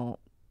they don't.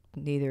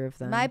 Neither of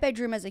them. My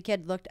bedroom as a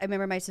kid I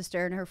remember my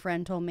sister and her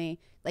friend told me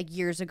like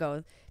years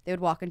ago, they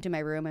would walk into my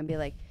room and be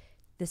like,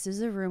 this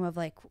is a room of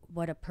like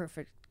what a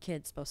perfect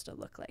kid's supposed to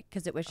look like.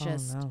 Because it was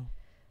just,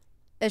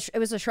 it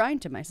was a shrine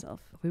to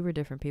myself. We were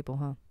different people,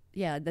 huh?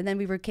 Yeah. And then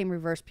we became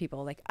reverse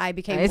people. Like I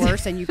became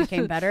worse and you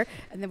became better.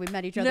 And then we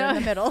met each other in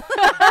the middle.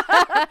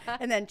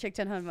 And then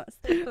Chick-ten hung us.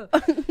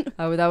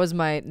 That was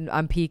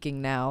I'm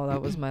peaking now.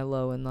 That was my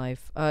low in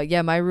life.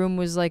 Yeah, my room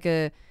was like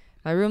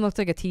my room looked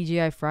like a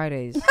TGI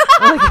Fridays.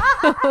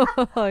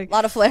 Like, a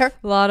lot of flair.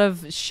 A lot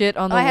of shit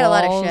on the walls. I had a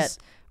lot of shit.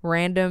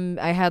 Random.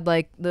 I had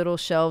like little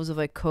shelves of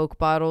like Coke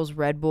bottles,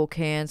 Red Bull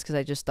cans, because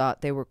I just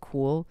thought they were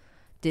cool.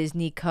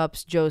 Disney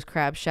cups, Joe's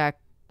Crab Shack.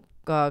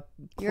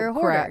 You're a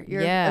hoarder.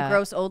 You're a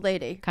gross old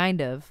lady.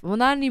 Kind of. Well,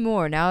 not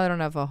anymore. Now I don't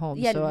have a home,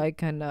 Yeah, so I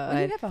kind of.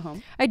 Well, you have a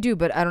home. I do,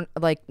 but I don't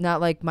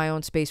not like my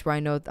own space where I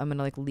know I'm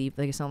gonna like leave.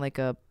 Like it's not like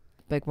I'm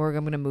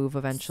gonna move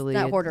eventually.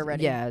 It's not hoarder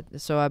ready. Yeah.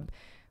 So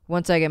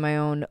once I get my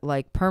own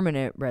like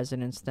permanent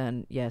residence,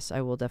 then yes,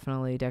 I will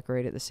definitely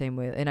decorate it the same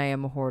way. And I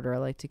am a hoarder. I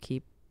like to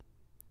keep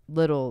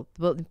little,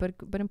 but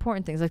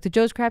important things like the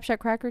Joe's Crab Shack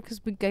cracker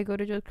because I go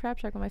to Joe's Crab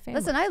Shack with my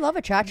family. Listen, I love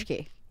a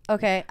tchotchke.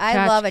 Okay,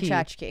 I love a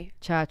tchotchke.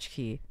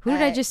 Tchotchke. Who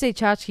did I just say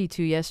tchotchke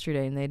to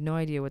yesterday, and they had no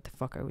idea what the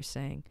fuck I was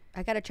saying?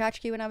 I got a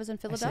tchotchke when I was in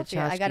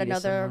Philadelphia. I got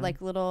another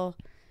like little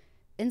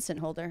instant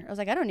holder. I was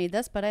like, I don't need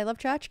this, but I love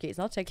tchotchkes.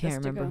 I'll take this.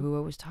 Can't remember who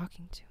I was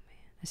talking to, man.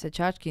 I said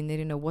tchotchke, and they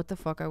didn't know what the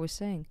fuck I was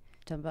saying.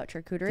 Talking about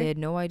charcuterie. They had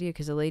no idea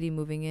because the lady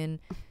moving in.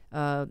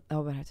 I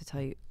have to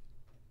tell you.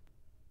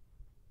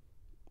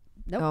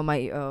 Nope.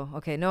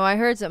 Okay. No, I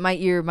heard that my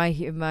ear,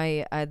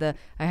 I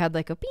had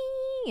like a ping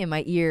in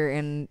my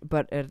ear,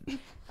 but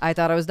I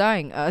thought I was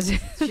dying.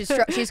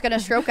 She's gonna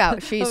stroke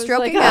out. She's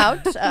stroking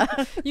like,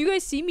 out. You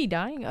guys see me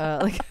dying?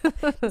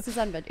 This is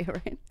on video,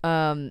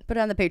 right? Put it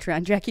on the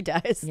Patreon. Jacky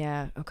dies.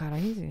 Yeah. Oh God, I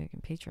need to get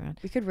a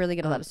Patreon. We could really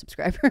get a lot of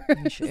subscribers.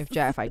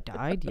 If I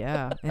died,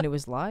 yeah, and it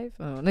was live.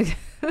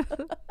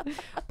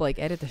 Like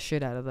edit the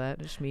shit out of that.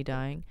 Just me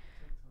dying.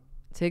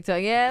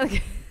 TikTok, yeah.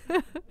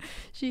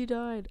 She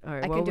died. All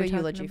right, I can do a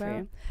eulogy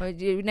for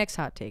you. Next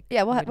hot take.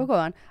 Yeah, we'll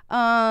go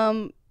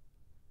on.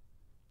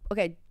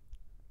 Okay.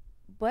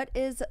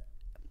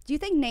 Do you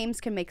think names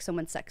can make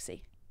someone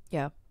sexy?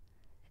 Yeah.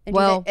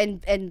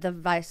 And and the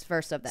vice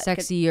versa of that.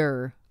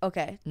 Sexier.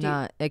 Okay.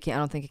 I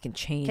don't think it can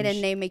change. Can a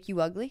name make you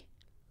ugly?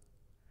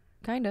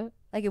 Kind of.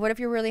 Like, what if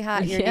you're really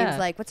hot and your name's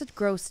like, what's a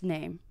gross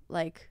name?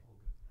 Like,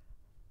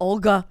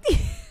 Olga.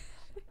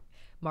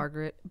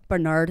 Margaret.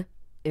 Bernard.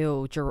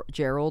 Ew,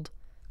 Gerald.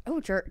 Oh,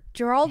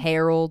 Gerald.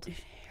 Harold.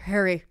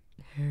 Harry.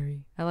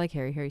 I like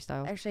Harry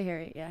Styles. Actually,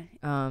 Harry, yeah.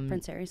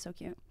 Prince Harry's so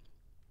cute.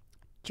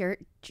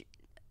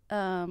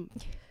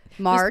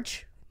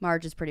 Marge.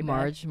 Marge is pretty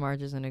bad.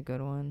 Marge isn't a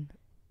good one.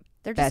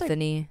 They're just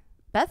Bethany.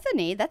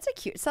 Bethany, that's a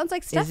cute. Sounds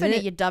like Stephanie,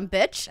 you dumb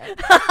bitch.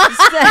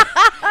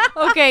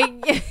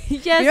 Okay.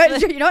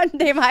 Yes. You know what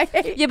name I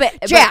hate? Yeah, but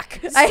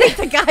Jack. I hate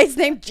the guy's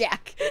name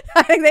Jack.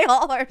 I think they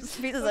all are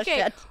pieces of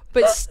shit.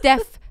 But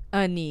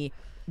Stephanie.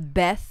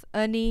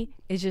 Bethany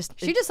is just.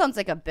 She just sounds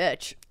like a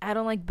bitch. I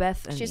don't like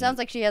Bethany. She sounds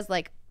like she has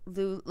like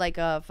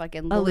a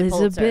fucking Lily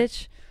Pulitzer.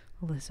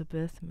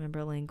 Elizabeth. Remember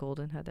Elaine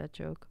Golden had that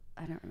joke?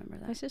 I don't remember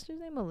that. My sister's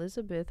name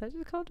Elizabeth. I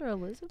just called her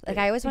Elizabeth. Like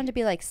I always wanted to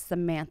be like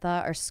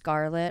Samantha or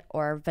Scarlett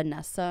or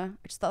Vanessa.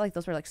 I just thought like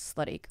those were like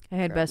slutty. I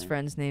had best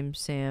friends named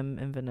Sam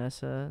and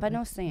Vanessa. But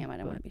no Sam. I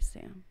don't want to be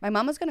Sam. My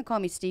mom was gonna call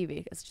me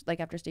Stevie, like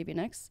after Stevie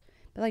Nicks,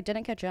 but like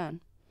didn't catch on.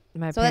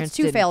 So that's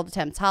two failed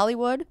attempts.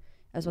 Hollywood.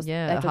 I told you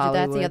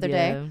that the other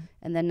day,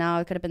 and then now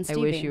it could have been Stevie.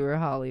 I wish you were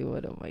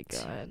Hollywood. Oh my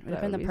God, it would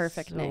have been the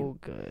perfect name. So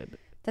good.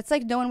 That's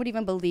like no one would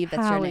even believe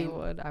that's Hollywood.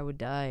 your name. I would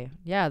die.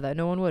 Yeah, that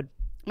no one would.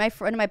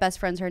 One of my best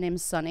friends, her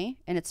name's Sunny,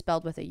 and it's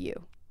spelled with a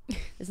U.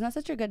 Isn't that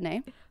such a good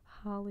name?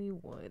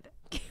 Hollywood.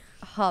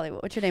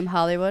 Hollywood. What's your name?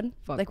 Hollywood.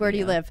 Fuck like where do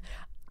you live?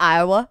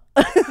 Iowa.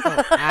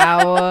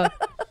 Iowa.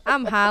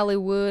 I'm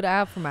Hollywood.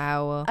 I'm from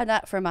Iowa. I'm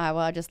not from Iowa.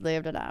 I just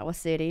lived in Iowa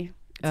City.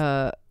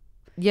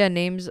 Yeah,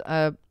 names.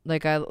 I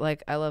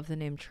love the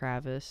name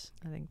Travis.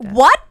 I think.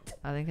 What?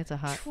 I think it's a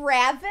hot.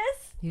 Travis.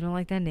 You don't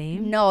like that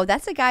name? No,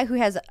 that's a guy who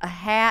has a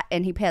hat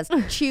and he has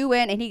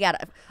chewing and he got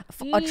a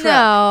truck.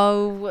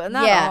 No,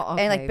 yeah,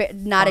 okay, and like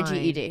not a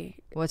GED.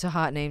 What's a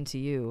hot name to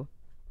you?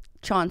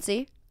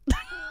 Chauncey.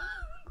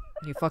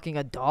 You fucking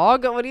a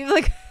dog? What do you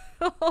like?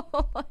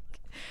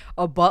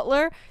 A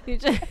butler? You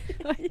just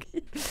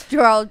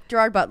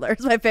Gerard Butler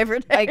is my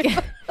favorite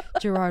name.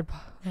 Gerard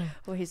Butler.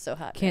 Oh, he's so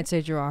hot. Can't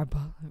say Gerard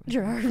Butler.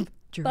 Gerard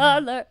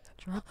Butler.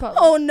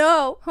 Oh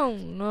no. Oh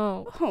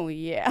no. Oh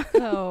yeah.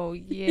 Oh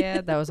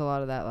yeah. That was a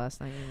lot of that last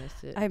night. You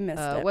missed it. I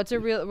missed it.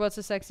 What's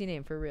a sexy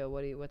name for real?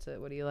 What do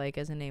you like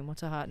as a name?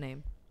 What's a hot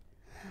name?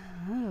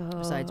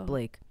 Besides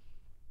Blake.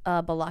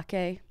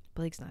 Balake.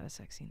 Blake's not a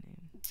sexy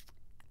name.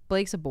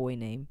 Blake's a boy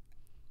name.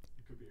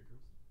 It could be a girl.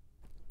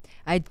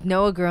 I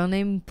know a girl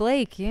named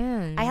Blake.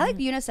 Yeah. I like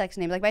unisex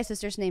names. Like my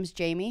sister's name's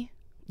Jamie.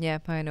 Yeah,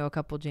 I know a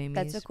couple Jamies.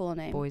 That's a cool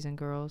name. Boys and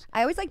girls.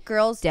 I always like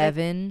girls.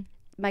 Devin.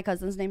 My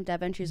cousin's named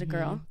Devin. She's a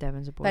girl.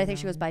 Devin's a boy. But I think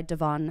she goes by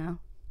Devon now.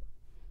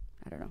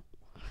 I don't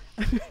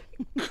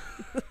know.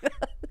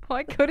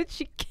 Why couldn't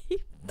she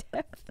keep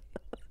Devin?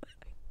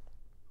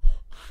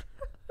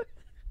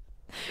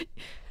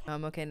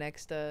 Okay,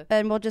 next.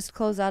 And we'll just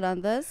close out on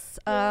this.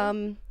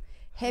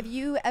 Have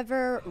you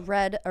ever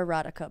read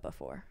erotica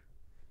before?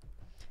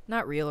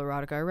 Not real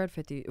erotica. I read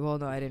 50. Well,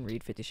 no, I didn't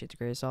read 50 Shades of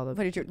Grey. I saw the.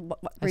 What did you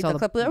read the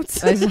clip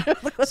notes?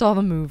 I saw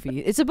the movie.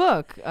 It's a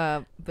book.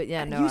 But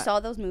yeah, no. You saw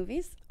those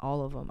movies?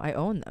 All of them. I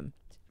own them.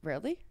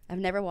 Really? I've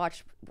never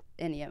watched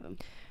any of them.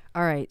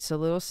 All right. So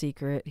little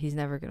secret. He's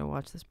never gonna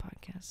watch this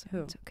podcast. So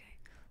who? It's okay.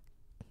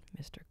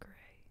 Mr. Gray.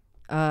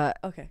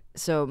 Okay.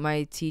 So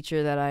my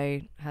teacher that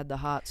I had the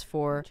hots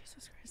for,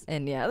 Jesus Christ.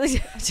 and yeah,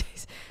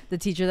 the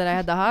teacher that I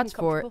had the hots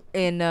for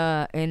in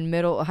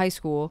high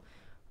school,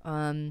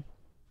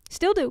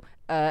 still do.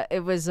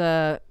 It was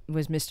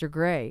Mr.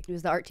 Gray. He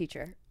was the art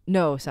teacher.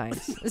 No,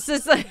 science. This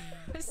is like.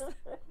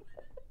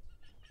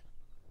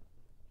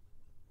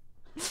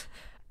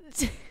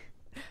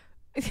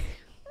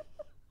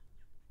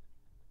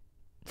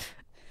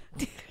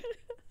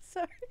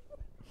 Sorry.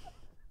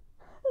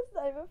 That's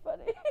not even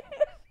funny.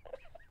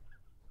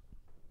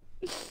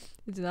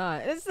 It's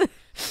not. It's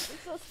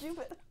so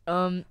stupid.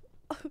 I'm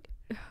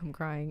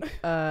crying.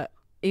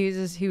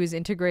 He was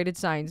integrated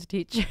science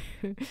teacher.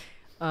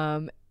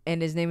 And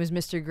his name was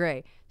Mr.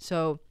 Gray.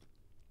 So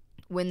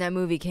when that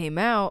movie came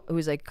out, it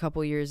was like a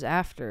couple years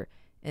after,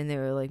 and they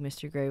were like,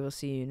 Mr. Gray, we'll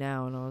see you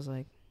now. And I was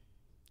like,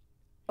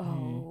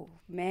 oh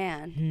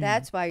man,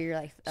 that's why you're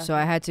like. So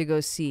I had to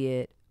go see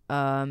it.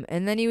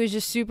 And then he was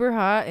just super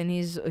hot, and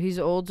he's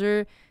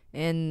older,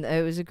 and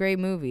it was a great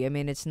movie. I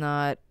mean, it's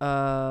not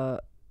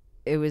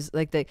it was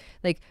like the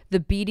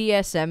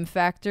BDSM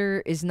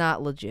factor is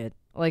not legit.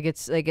 Like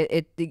it's like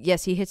it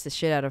yes, he hits the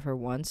shit out of her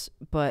once,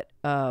 but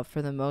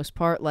for the most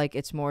part, like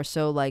it's more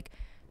so like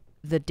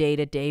the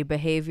day-to-day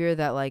behavior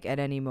that like at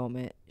any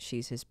moment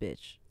she's his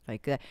bitch.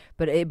 Like that,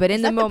 but in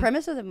the moment, the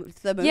premise of the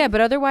movie? Yeah,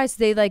 but otherwise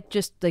they like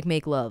just like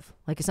make love.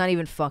 Like it's not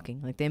even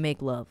fucking. Like they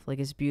make love. Like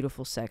it's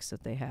beautiful sex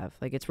that they have.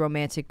 Like it's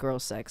romantic girl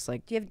sex.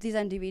 Like, do you have these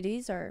on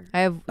DVDs or? I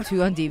have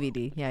 2 on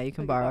DVD. Yeah, you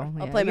can borrow.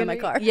 I'll play them in my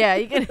car. Yeah,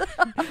 you can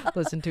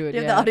listen to it. Do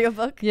you have the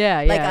audiobook?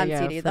 Yeah, like on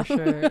CD for though.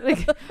 Sure.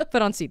 Like,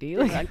 but on CD.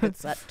 Like on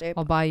cassette tape.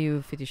 I'll buy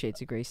you 50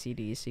 Shades of Grey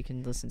CDs so you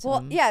can listen to them.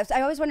 Well, yeah,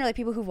 I always wonder like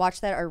people who watch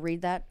that or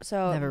read that.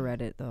 So never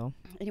read it though.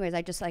 Anyways,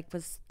 I just like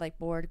was like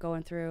bored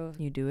going through.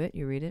 You do it?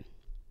 You read it?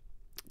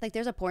 Like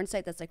there's a porn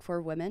site that's like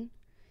for women,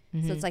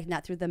 so it's like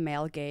not through the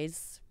male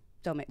gaze.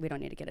 We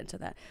don't need to get into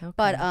that. Okay.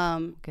 But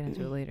get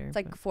into it later. It's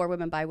like for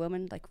women by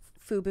women, like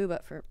FUBU,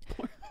 but for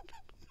porn.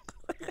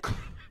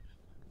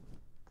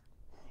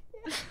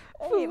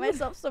 I hate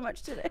myself so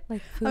much today.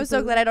 Like I'm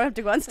so glad I don't have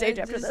to go on stage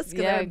after this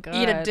because I would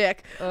eat a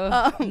dick.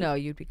 No,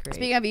 you'd be great.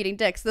 Speaking of eating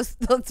dicks, that's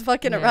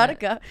fucking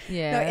erotica.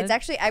 Yeah, no, it's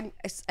actually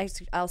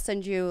I'll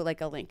send you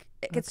like a link.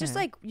 It's just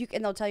like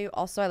and they'll tell you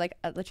also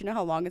I'll let you know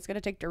how long it's gonna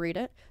take to read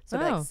it. So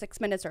like 6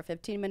 minutes or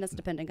 15 minutes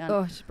depending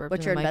on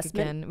what your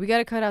investment. Again. We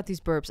gotta cut out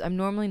these burps. I'm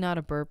normally not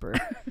a burper.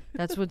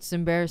 That's what's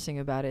embarrassing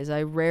about it is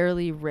I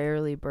rarely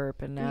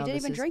burp, and now you didn't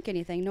even drink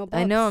anything. No burps.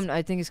 I know.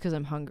 I think it's because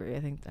I'm hungry.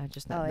 I think I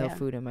just have no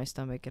food in my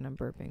stomach and I'm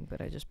burping, but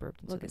I just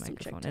burped into the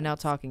microphone. And now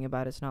talking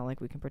about it's not like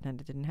we can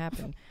pretend it didn't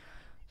happen.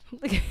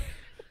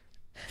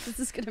 This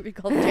is gonna be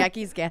called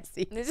Jacky's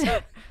Gassy. This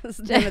is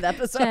the name of the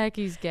episode.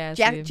 Jacky's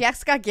Gassy.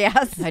 Jack's got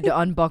gas. I had to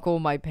unbuckle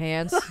my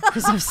pants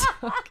because I'm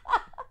stuck.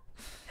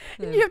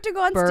 And you have to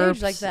go on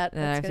stage like that.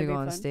 And I have to go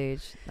on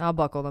stage. I'll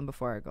buckle them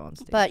before I go on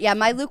stage. But yeah,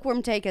 my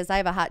lukewarm take is I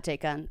have a hot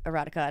take on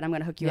erotica, and I'm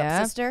gonna hook you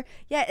up, sister.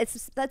 Yeah,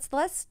 that's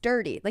less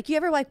dirty. Like you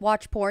ever like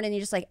watch porn and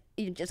you just like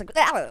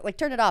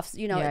turn it off.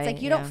 You know, it's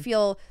like you don't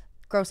feel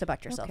gross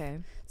about yourself. Okay.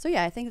 So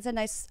yeah, I think it's a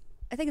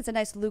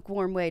nice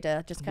lukewarm way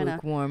to just kind of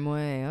lukewarm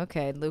way.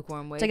 Okay,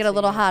 lukewarm way to get a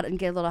little hot and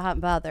get a little hot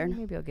and bothered.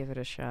 Maybe I'll give it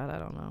a shot. I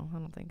don't know. I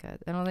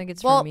don't think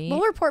it's for me.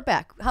 We'll report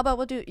back. How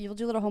about you'll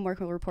do a little homework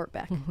and we'll report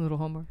back. A little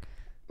homework.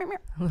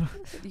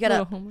 You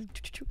gotta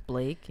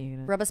Blake.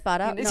 Rub a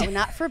spot out. No,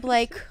 not for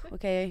Blake.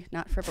 Okay,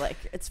 not for Blake.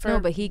 It's for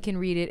but he can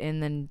read it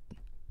and then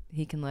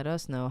he can let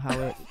us know how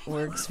it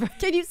works.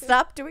 Can you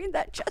stop doing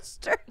that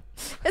gesture?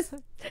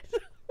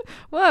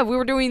 Well, we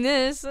were doing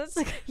this.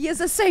 He is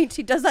a saint.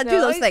 He does not do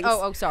those things.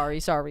 Oh, sorry.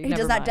 He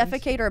does not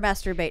defecate or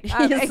masturbate.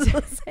 He is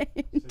a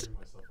saint.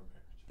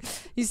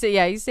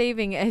 He's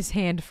saving his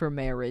hand for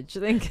marriage.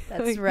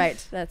 That's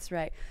right. That's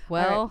right.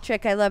 Well, right,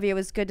 Chick, I love you. It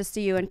was good to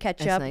see you and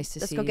catch up. Nice to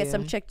Let's see go get you.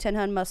 some Chick 10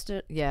 Hun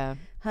mustard. Yeah.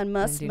 Hun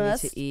must.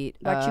 To eat.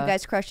 Watch you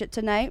guys crush it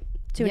tonight.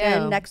 Tune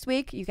in next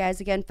week. You guys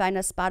again find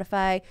us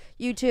Spotify,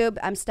 YouTube.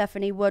 I'm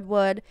Stephanie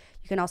Woodwood.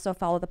 You can also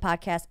follow the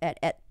podcast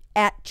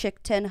at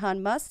Chick 10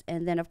 Hun Must,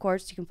 and then of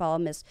course you can follow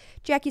Miss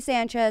Jacky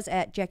Sanchez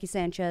at Jacky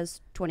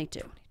Sanchez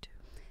 22.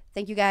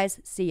 Thank you guys.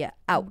 See ya.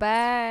 Out.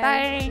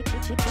 Bye. Bye.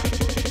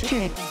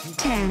 Chick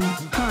 10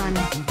 Hun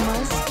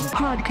Must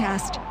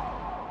podcast.